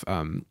of,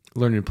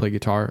 learning to play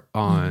guitar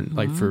on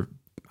like for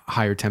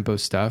higher tempo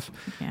stuff.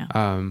 Yeah.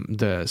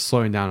 The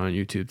slowing down on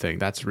YouTube thing,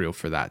 that's real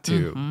for that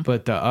too.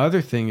 But the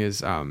other thing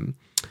is,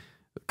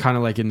 kind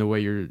of like in the way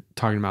you're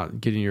talking about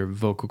getting your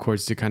vocal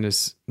cords to kind of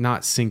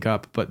not sync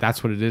up, but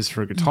that's what it is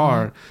for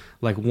guitar.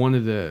 Like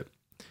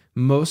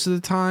most of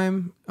the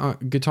time,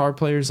 guitar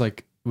players,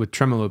 like with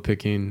tremolo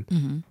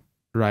picking,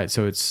 right?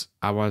 So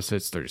I want to say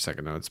it's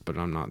 30-second notes, but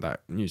I'm not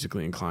that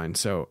musically inclined.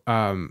 So,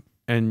 and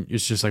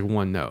it's just like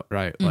one note,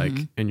 right? Like,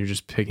 and you're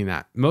just picking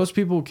that. Most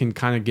people can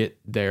kind of get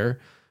there,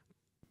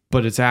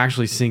 but it's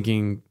actually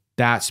syncing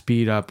that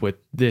speed up with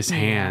this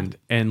hand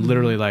and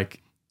literally like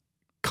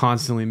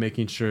constantly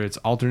making sure it's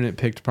alternate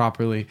picked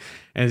properly.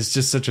 And it's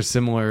just such a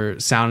similar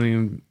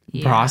sounding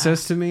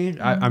process to me.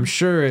 I'm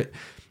sure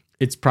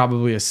it's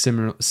probably a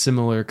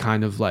similar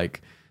kind of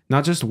like,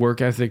 not just work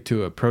ethic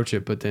to approach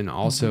it, but then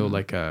also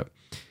like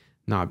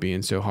not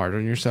being so hard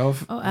on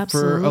yourself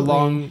for a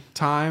long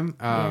time.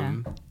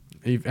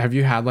 Have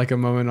you had like a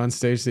moment on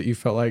stage that you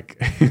felt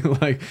like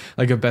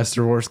like a best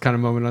or worst kind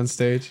of moment on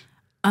stage?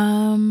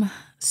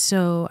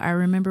 So I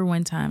remember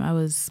one time I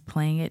was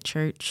playing at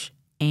church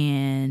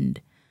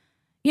and,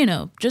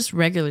 just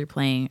regular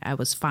playing, I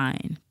was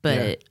fine.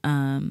 But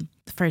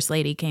the first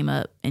lady came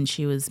up and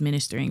she was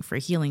ministering for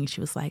healing. She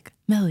was like,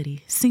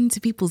 Melody, sing to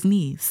people's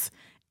knees.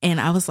 And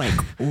I was like,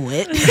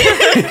 what?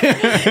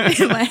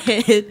 In my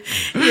head,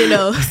 and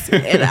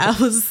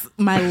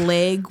my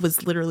leg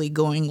was literally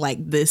going like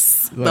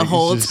this the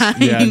whole time,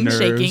 nerves,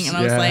 shaking. And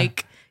I was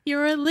like,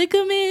 your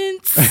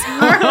ligaments.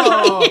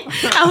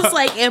 I was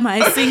like, am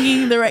I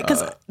singing the right?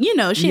 Because,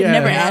 she had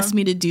never asked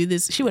me to do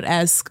this. She would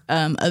ask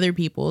other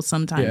people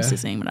sometimes to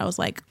sing, but I was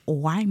like,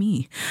 why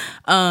me?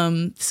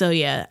 So,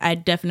 yeah, I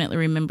definitely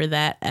remember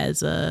that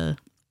as a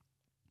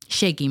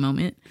shaky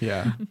moment.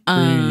 Yeah.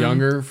 Were you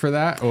younger for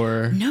that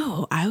or?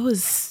 No, I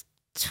was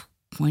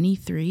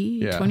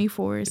 23,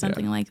 24 or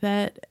something like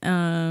that.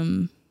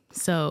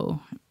 So,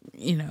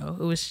 it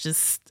was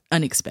just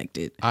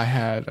unexpected. I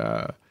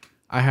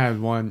had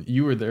one.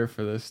 You were there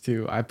for this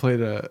too.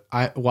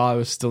 While I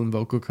was still in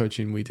vocal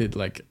coaching, we did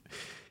like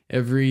I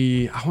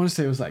want to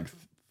say it was like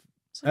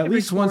at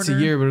least once a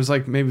year, but it was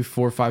like maybe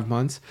 4 or 5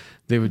 months.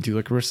 They would do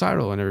like a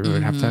recital and everybody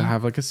would have to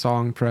have like a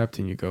song prepped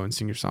and you go and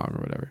sing your song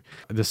or whatever.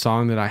 The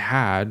song that I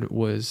had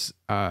was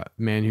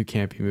Man Who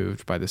Can't Be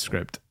Moved by The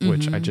Script,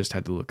 which I just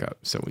had to look up.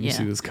 So when you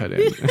see this cut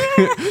in,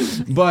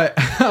 but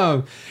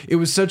it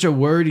was such a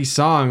wordy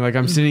song. Like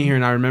I'm sitting here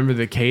and I remember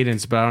the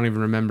cadence, but I don't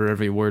even remember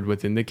every word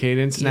within the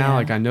cadence now.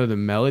 Like I know the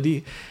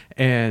melody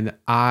and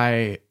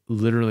I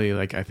literally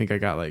I think I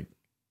got like,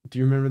 do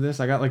you remember this?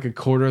 I got like a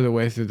quarter of the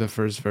way through the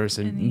first verse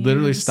and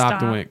literally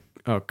stopped and went,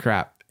 oh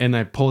crap. And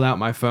I pulled out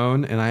my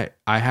phone and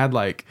I had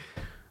like,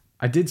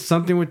 I did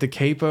something with the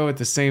capo at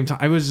the same time.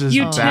 I was just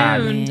bad.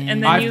 Tuned,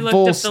 and then you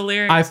looked up the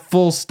lyrics. I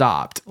full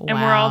stopped. And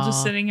we're all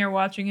just sitting here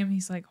watching him.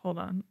 He's like, hold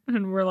on.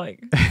 And we're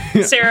like,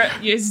 Sarah,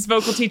 his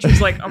vocal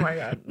teacher's like, oh my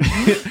God.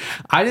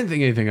 I didn't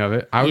think anything of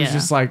it. I was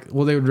just like,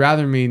 well, they would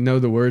rather me know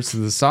the words to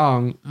the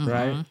song,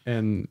 right?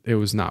 And it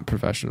was not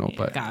professional,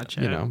 but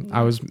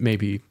I was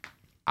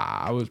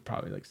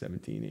probably like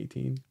 17,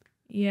 18.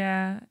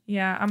 Yeah.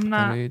 I'm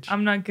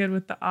not good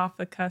with the off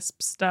the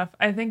cusp stuff.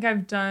 I think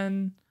I've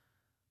done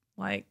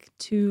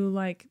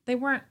they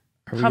weren't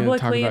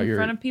publicly in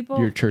front of people.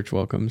 Your church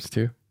welcomes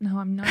too. No,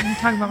 I'm not going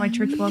to talk about my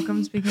church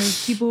welcomes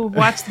because people who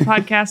watch the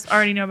podcast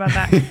already know about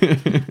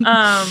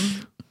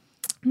that.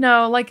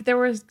 No, there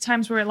was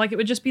times where it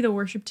would just be the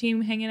worship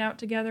team hanging out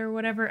together or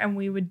whatever, and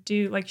we would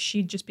do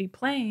she'd just be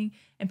playing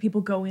and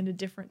people go into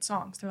different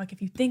songs. They're like,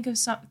 if you think of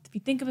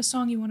a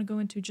song you want to go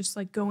into, just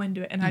go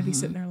into it. And I'd be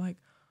sitting there like,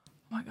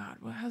 oh my God,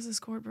 what has this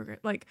chord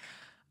progression?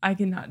 I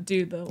cannot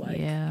do the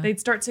they'd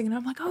start singing.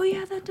 I'm like, oh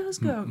yeah, that does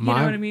go. You know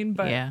what I mean?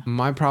 But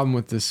my problem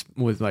with this,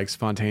 with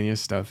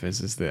spontaneous stuff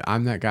is that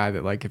I'm that guy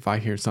that if I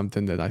hear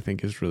something that I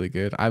think is really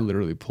good, I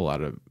literally pull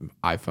out an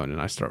iPhone and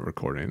I start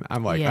recording.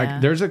 I'm like,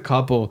 there's a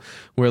couple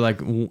where a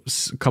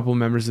couple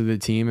members of the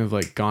team have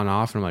gone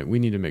off and I'm like, we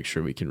need to make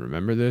sure we can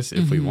remember this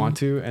if we want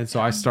to. And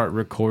so I start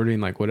recording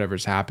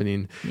whatever's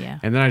happening. Yeah.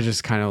 And then I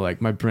just kind of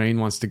my brain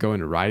wants to go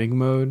into writing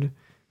mode.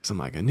 So I'm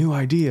like, a new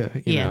idea,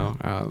 you know.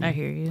 I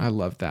hear you. I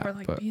love that. Or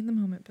be in the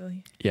moment,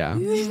 Billy. Yeah.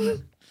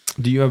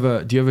 Do you have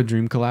a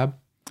dream collab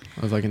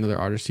of another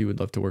artist you would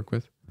love to work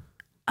with?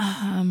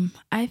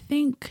 I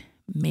think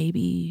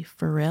maybe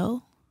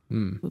Pharrell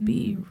would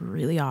be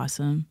really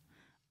awesome.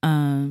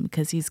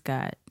 Because he's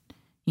got,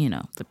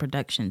 the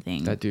production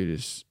thing. That dude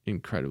is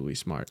incredibly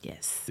smart.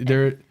 Yes.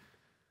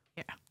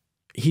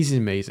 He's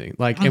amazing.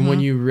 And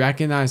when you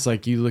recognize,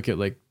 you look at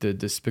the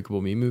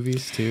Despicable Me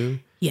movies too.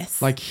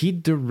 Yes. He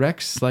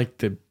directs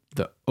the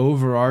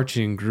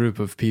overarching group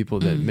of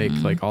people that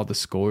make all the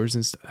scores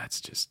and stuff.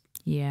 That's just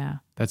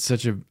that's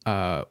such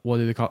a what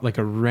do they call it?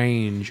 A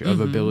range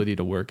of ability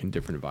to work in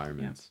different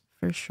environments.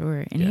 Yeah, for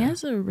sure. And he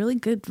has a really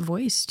good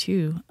voice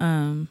too.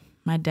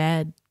 My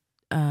dad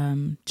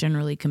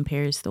generally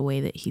compares the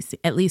way that he's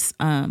at least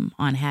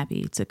on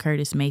Happy to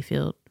Curtis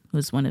Mayfield,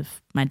 who's one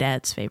of my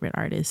dad's favorite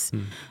artists.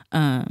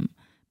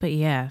 But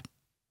yeah,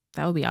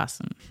 that would be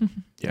awesome.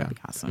 Yeah, that'd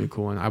be awesome. That'd be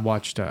cool. And I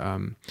watched.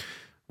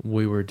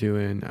 We were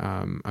doing.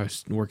 I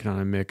was working on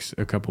a mix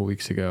a couple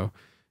weeks ago,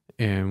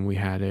 and we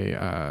had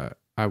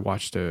I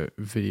watched a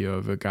video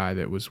of a guy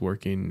that was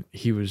working.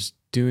 He was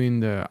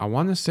doing I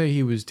want to say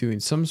he was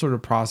doing some sort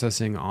of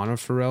processing on a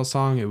Pharrell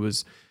song. It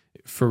was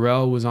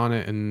Pharrell was on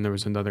it, and there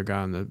was another guy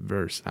on the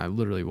verse. I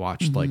literally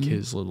watched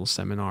his little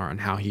seminar on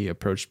how he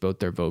approached both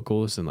their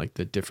vocals and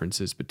the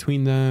differences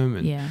between them.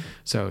 And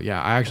so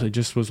I actually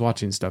just was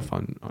watching stuff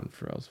on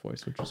Pharrell's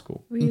voice, which was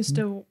cool. We used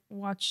to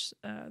watch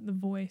The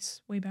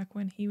Voice way back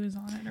when he was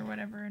on it or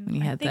whatever. And he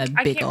had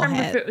I can't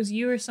remember if it was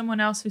you or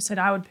someone else who said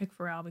I would pick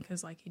Pharrell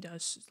because he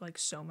does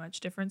so much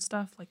different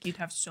stuff. You'd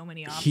have so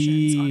many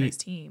options on his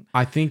team.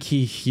 I think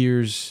he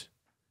hears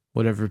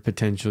whatever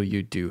potential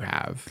you do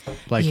have,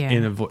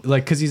 in a voice,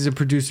 because he's a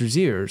producer's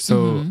ear.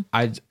 So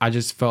I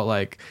just felt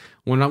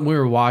when we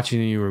were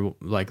watching and you were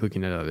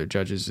looking at other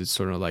judges, it's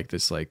sort of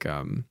this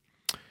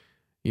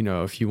you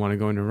know, if you want to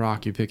go into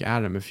rock, you pick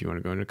Adam. If you want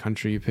to go into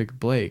country, you pick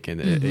Blake.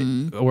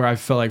 And where I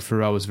felt like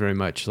Pharrell was very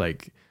much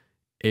like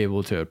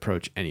able to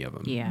approach any of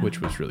them,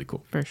 which was really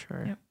cool. For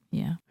sure. Yep.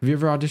 Yeah. Have you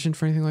ever auditioned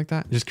for anything like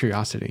that? Just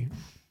curiosity.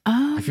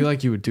 I feel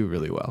like you would do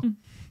really well.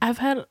 I've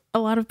had a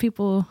lot of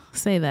people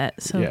say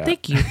that, so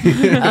thank you.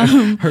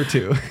 Her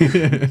too.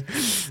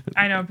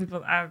 I know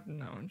people. I have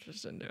no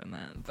interest in doing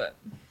that, but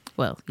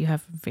well, you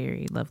have a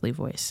very lovely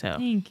voice, so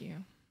thank you.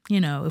 You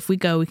know, if we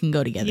go, we can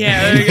go together.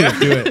 Yeah, there you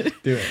go.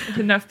 Do it. If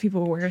enough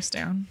people wear us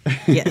down.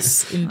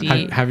 Yes,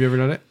 indeed. Have you ever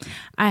done it?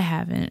 I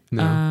haven't.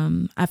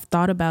 No. I've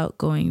thought about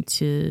going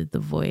to The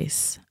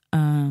Voice.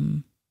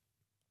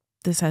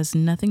 This has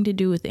nothing to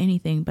do with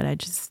anything, but I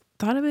just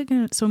thought of it,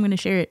 so I'm going to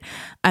share it.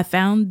 I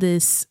found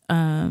this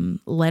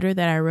letter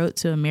that I wrote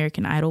to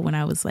American Idol when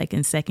I was like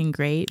in second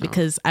grade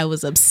because I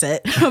was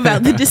upset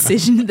about the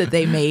decision that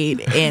they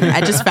made, and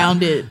I just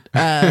found it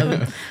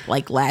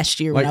like last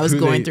year when I was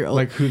going through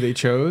like who they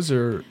chose,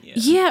 or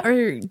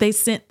or they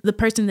sent the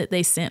person that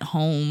they sent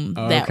home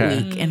that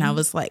week, and I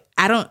was like,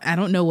 I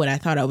don't know what I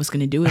thought I was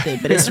going to do with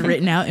it, but it's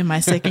written out in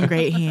my second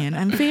grade hand.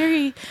 I'm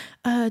very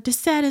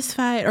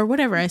dissatisfied, or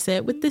whatever I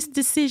said, with this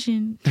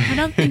decision. I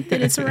don't think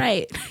that it's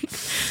right.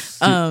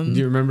 Do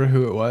you remember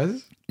who it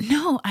was?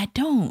 No, I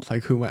don't.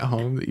 Like who went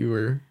home that you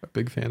were a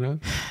big fan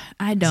of?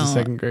 I don't.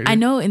 Second grade. I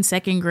know in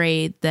second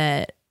grade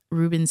that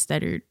Ruben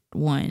Studdard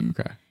won.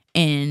 Okay.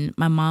 And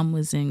my mom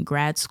was in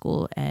grad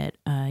school at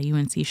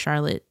UNC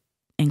Charlotte,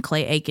 and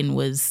Clay Aiken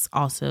was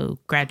also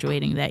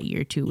graduating that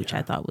year too, which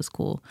I thought was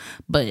cool.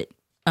 But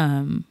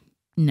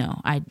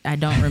no, I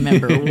don't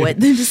remember what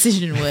the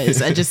decision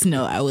was. I just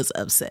know I was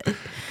upset,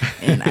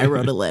 and I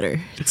wrote a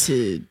letter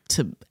to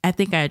I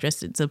think I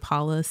addressed it to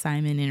Paula,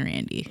 Simon, and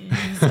Randy.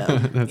 So,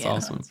 That's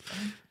awesome.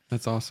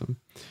 That's awesome.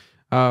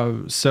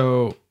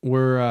 So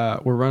we're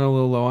running a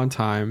little low on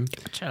time,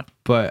 Gotcha.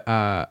 But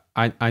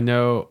I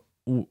know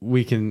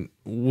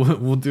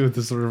we'll do it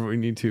the sort of we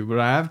need to. But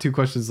I have 2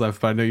 questions left.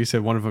 But I know you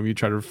said one of them you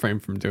try to refrain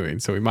from doing,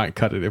 so we might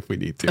cut it if we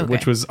need to. Okay.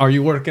 Which was, are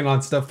you working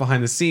on stuff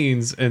behind the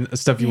scenes and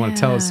stuff you want to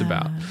tell us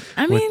about?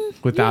 I mean,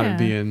 without it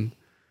being.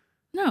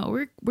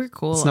 No, we're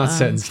cool. It's not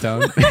set in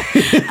stone.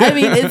 I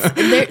mean,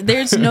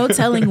 there's no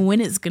telling when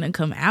it's gonna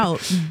come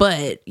out,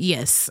 but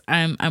yes,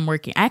 I'm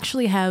working. I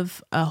actually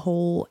have a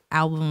whole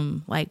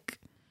album, like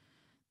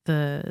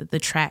the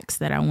tracks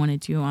that I want to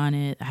do on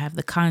it. I have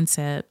the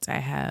concept. I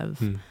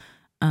have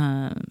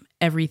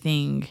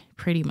everything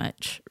pretty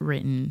much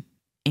written,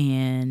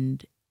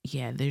 and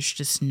yeah, there's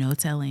just no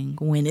telling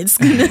when it's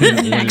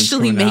gonna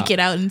actually make it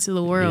out into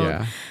the world.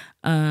 Yeah.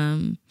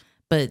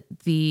 But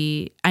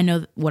I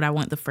know what I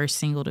want the first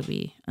single to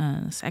be.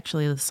 It's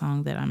actually the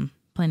song that I'm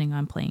planning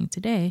on playing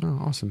today. Oh,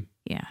 awesome.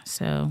 Yeah,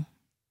 so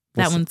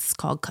that one's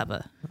called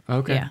Cuppa.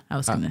 Okay. Yeah, I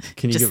was gonna.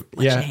 Can you just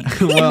give? Yeah.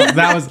 Well,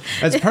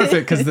 that's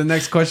perfect, because the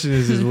next question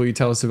is will you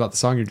tell us about the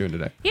song you're doing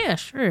today? Yeah,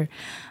 sure.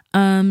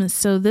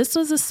 So this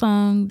was a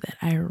song that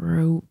I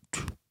wrote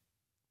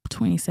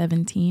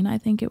 2017, I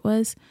think it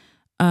was.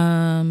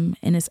 And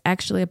it's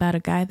actually about a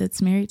guy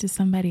that's married to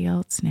somebody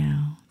else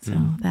now. So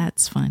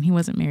that's fun. He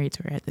wasn't married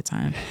to her at the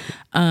time.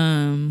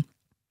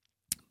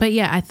 But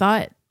yeah, I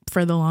thought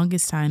for the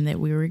longest time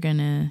that we were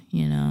gonna,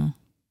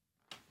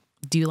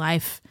 do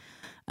life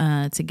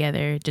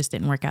together. It just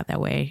didn't work out that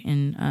way.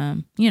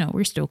 And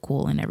we're still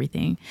cool and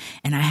everything.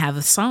 And I have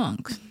a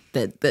song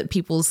that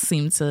people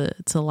seem to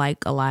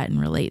like a lot and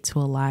relate to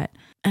a lot.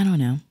 I don't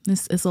know.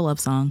 It's a love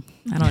song.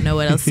 I don't know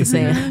what else to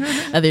say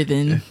other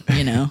than,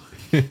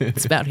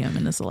 it's about him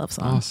and it's a love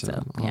song. Awesome.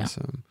 So, yeah.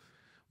 Awesome.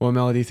 Well,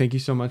 Melody, thank you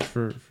so much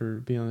for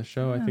being on the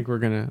show. I think we're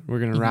gonna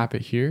wrap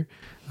it here.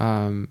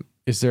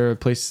 Is there a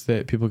place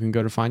that people can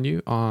go to find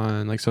you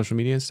on like social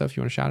media and stuff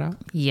you want to shout out?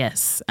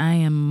 Yes, I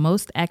am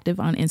most active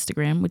on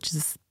Instagram, which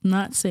is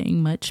not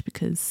saying much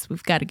because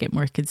we've got to get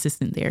more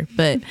consistent there.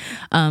 But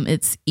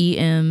it's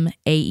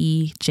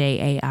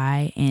Emaejai.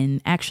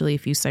 And actually,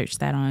 if you search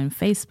that on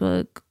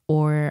Facebook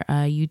or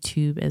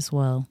YouTube as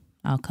well,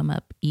 I'll come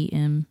up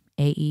Emaejai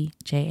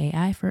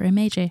for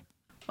Emaejai.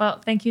 Well,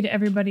 thank you to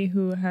everybody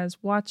who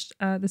has watched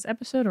this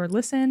episode or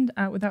listened.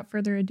 Without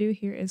further ado,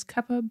 here is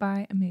Cuppa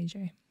by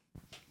Emaejai.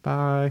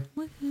 Bye.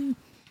 Woo-hoo.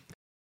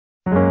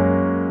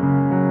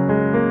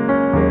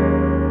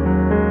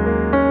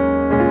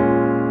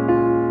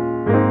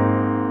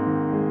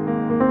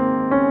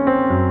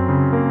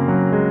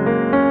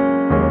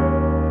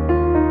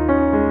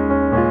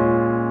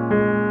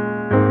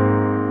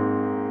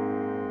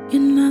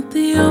 You're not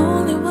the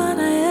only one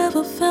I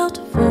ever felt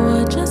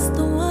for, just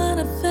the one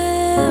I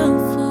fell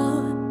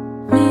for.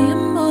 Me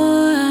and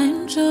more I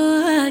enjoy.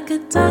 I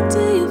could talk to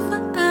you for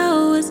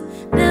hours,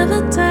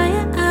 never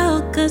tire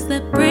out, cause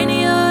that brain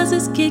of yours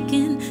is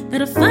kicking.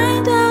 Better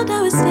find out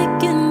how it's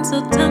ticking,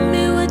 so tell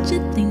me what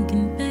you're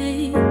thinking,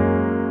 babe.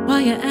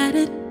 While you're at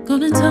it,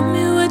 gonna tell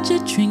me what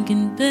you're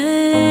drinking,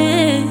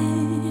 babe.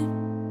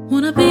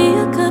 Wanna be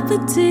a cup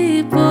of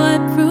tea, boy,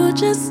 brew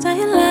just how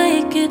you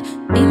like it.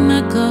 Be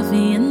my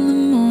coffee in the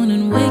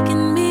morning,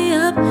 waking me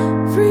up.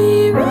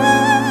 Free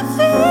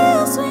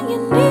refills when you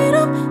need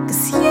them,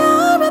 cause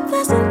you're a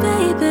blessing,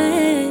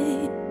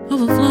 baby.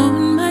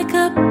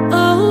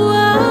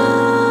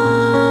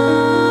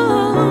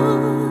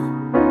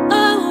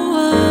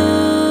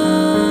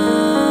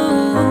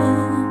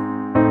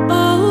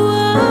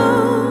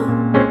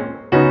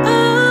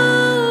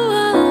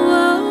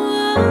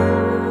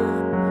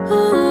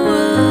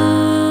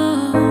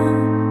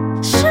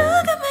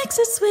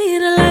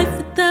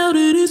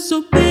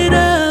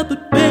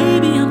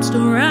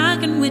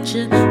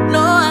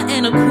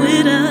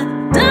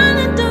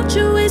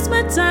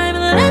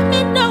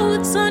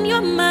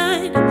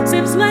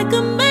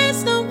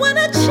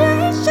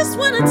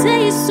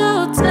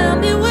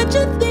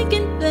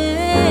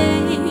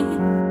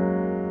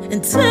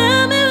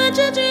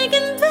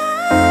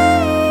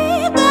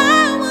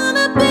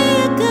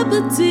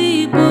 of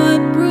tea, boy,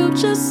 brew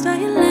just how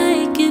you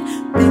like it.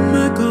 Be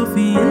my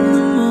coffee in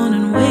the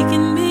morning,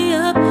 waking me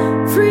up.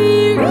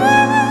 Free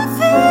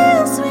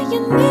refills when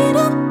you need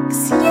them,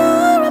 'cause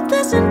you're a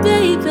blessing,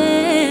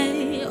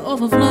 baby.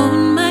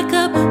 Overflowing my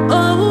cup,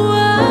 oh,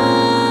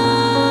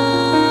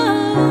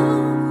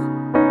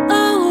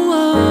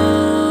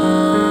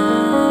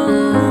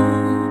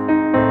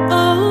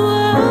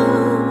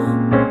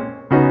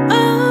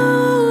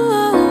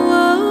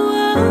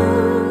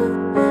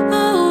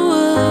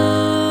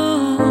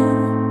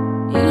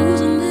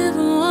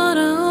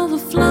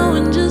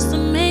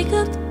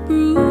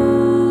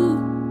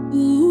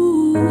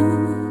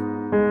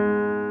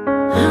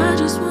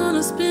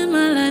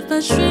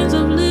 streams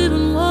of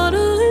living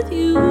water with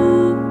you.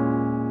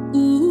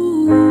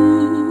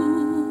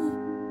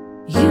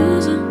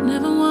 Using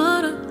living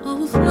water,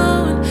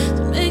 overflowing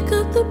to make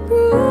up the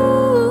brew.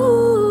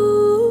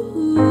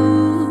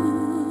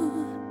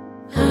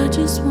 I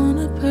just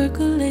wanna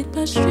percolate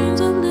by streams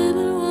of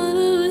living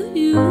water with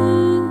you.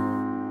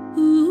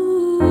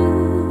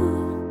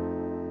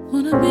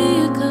 Wanna be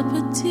a cup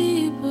of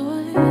tea,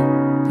 boy,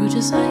 brew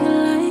just how you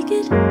like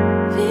it.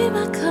 Be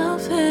my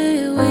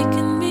coffee,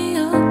 waking me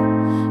up.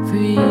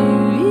 Free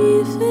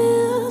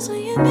refills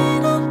when you need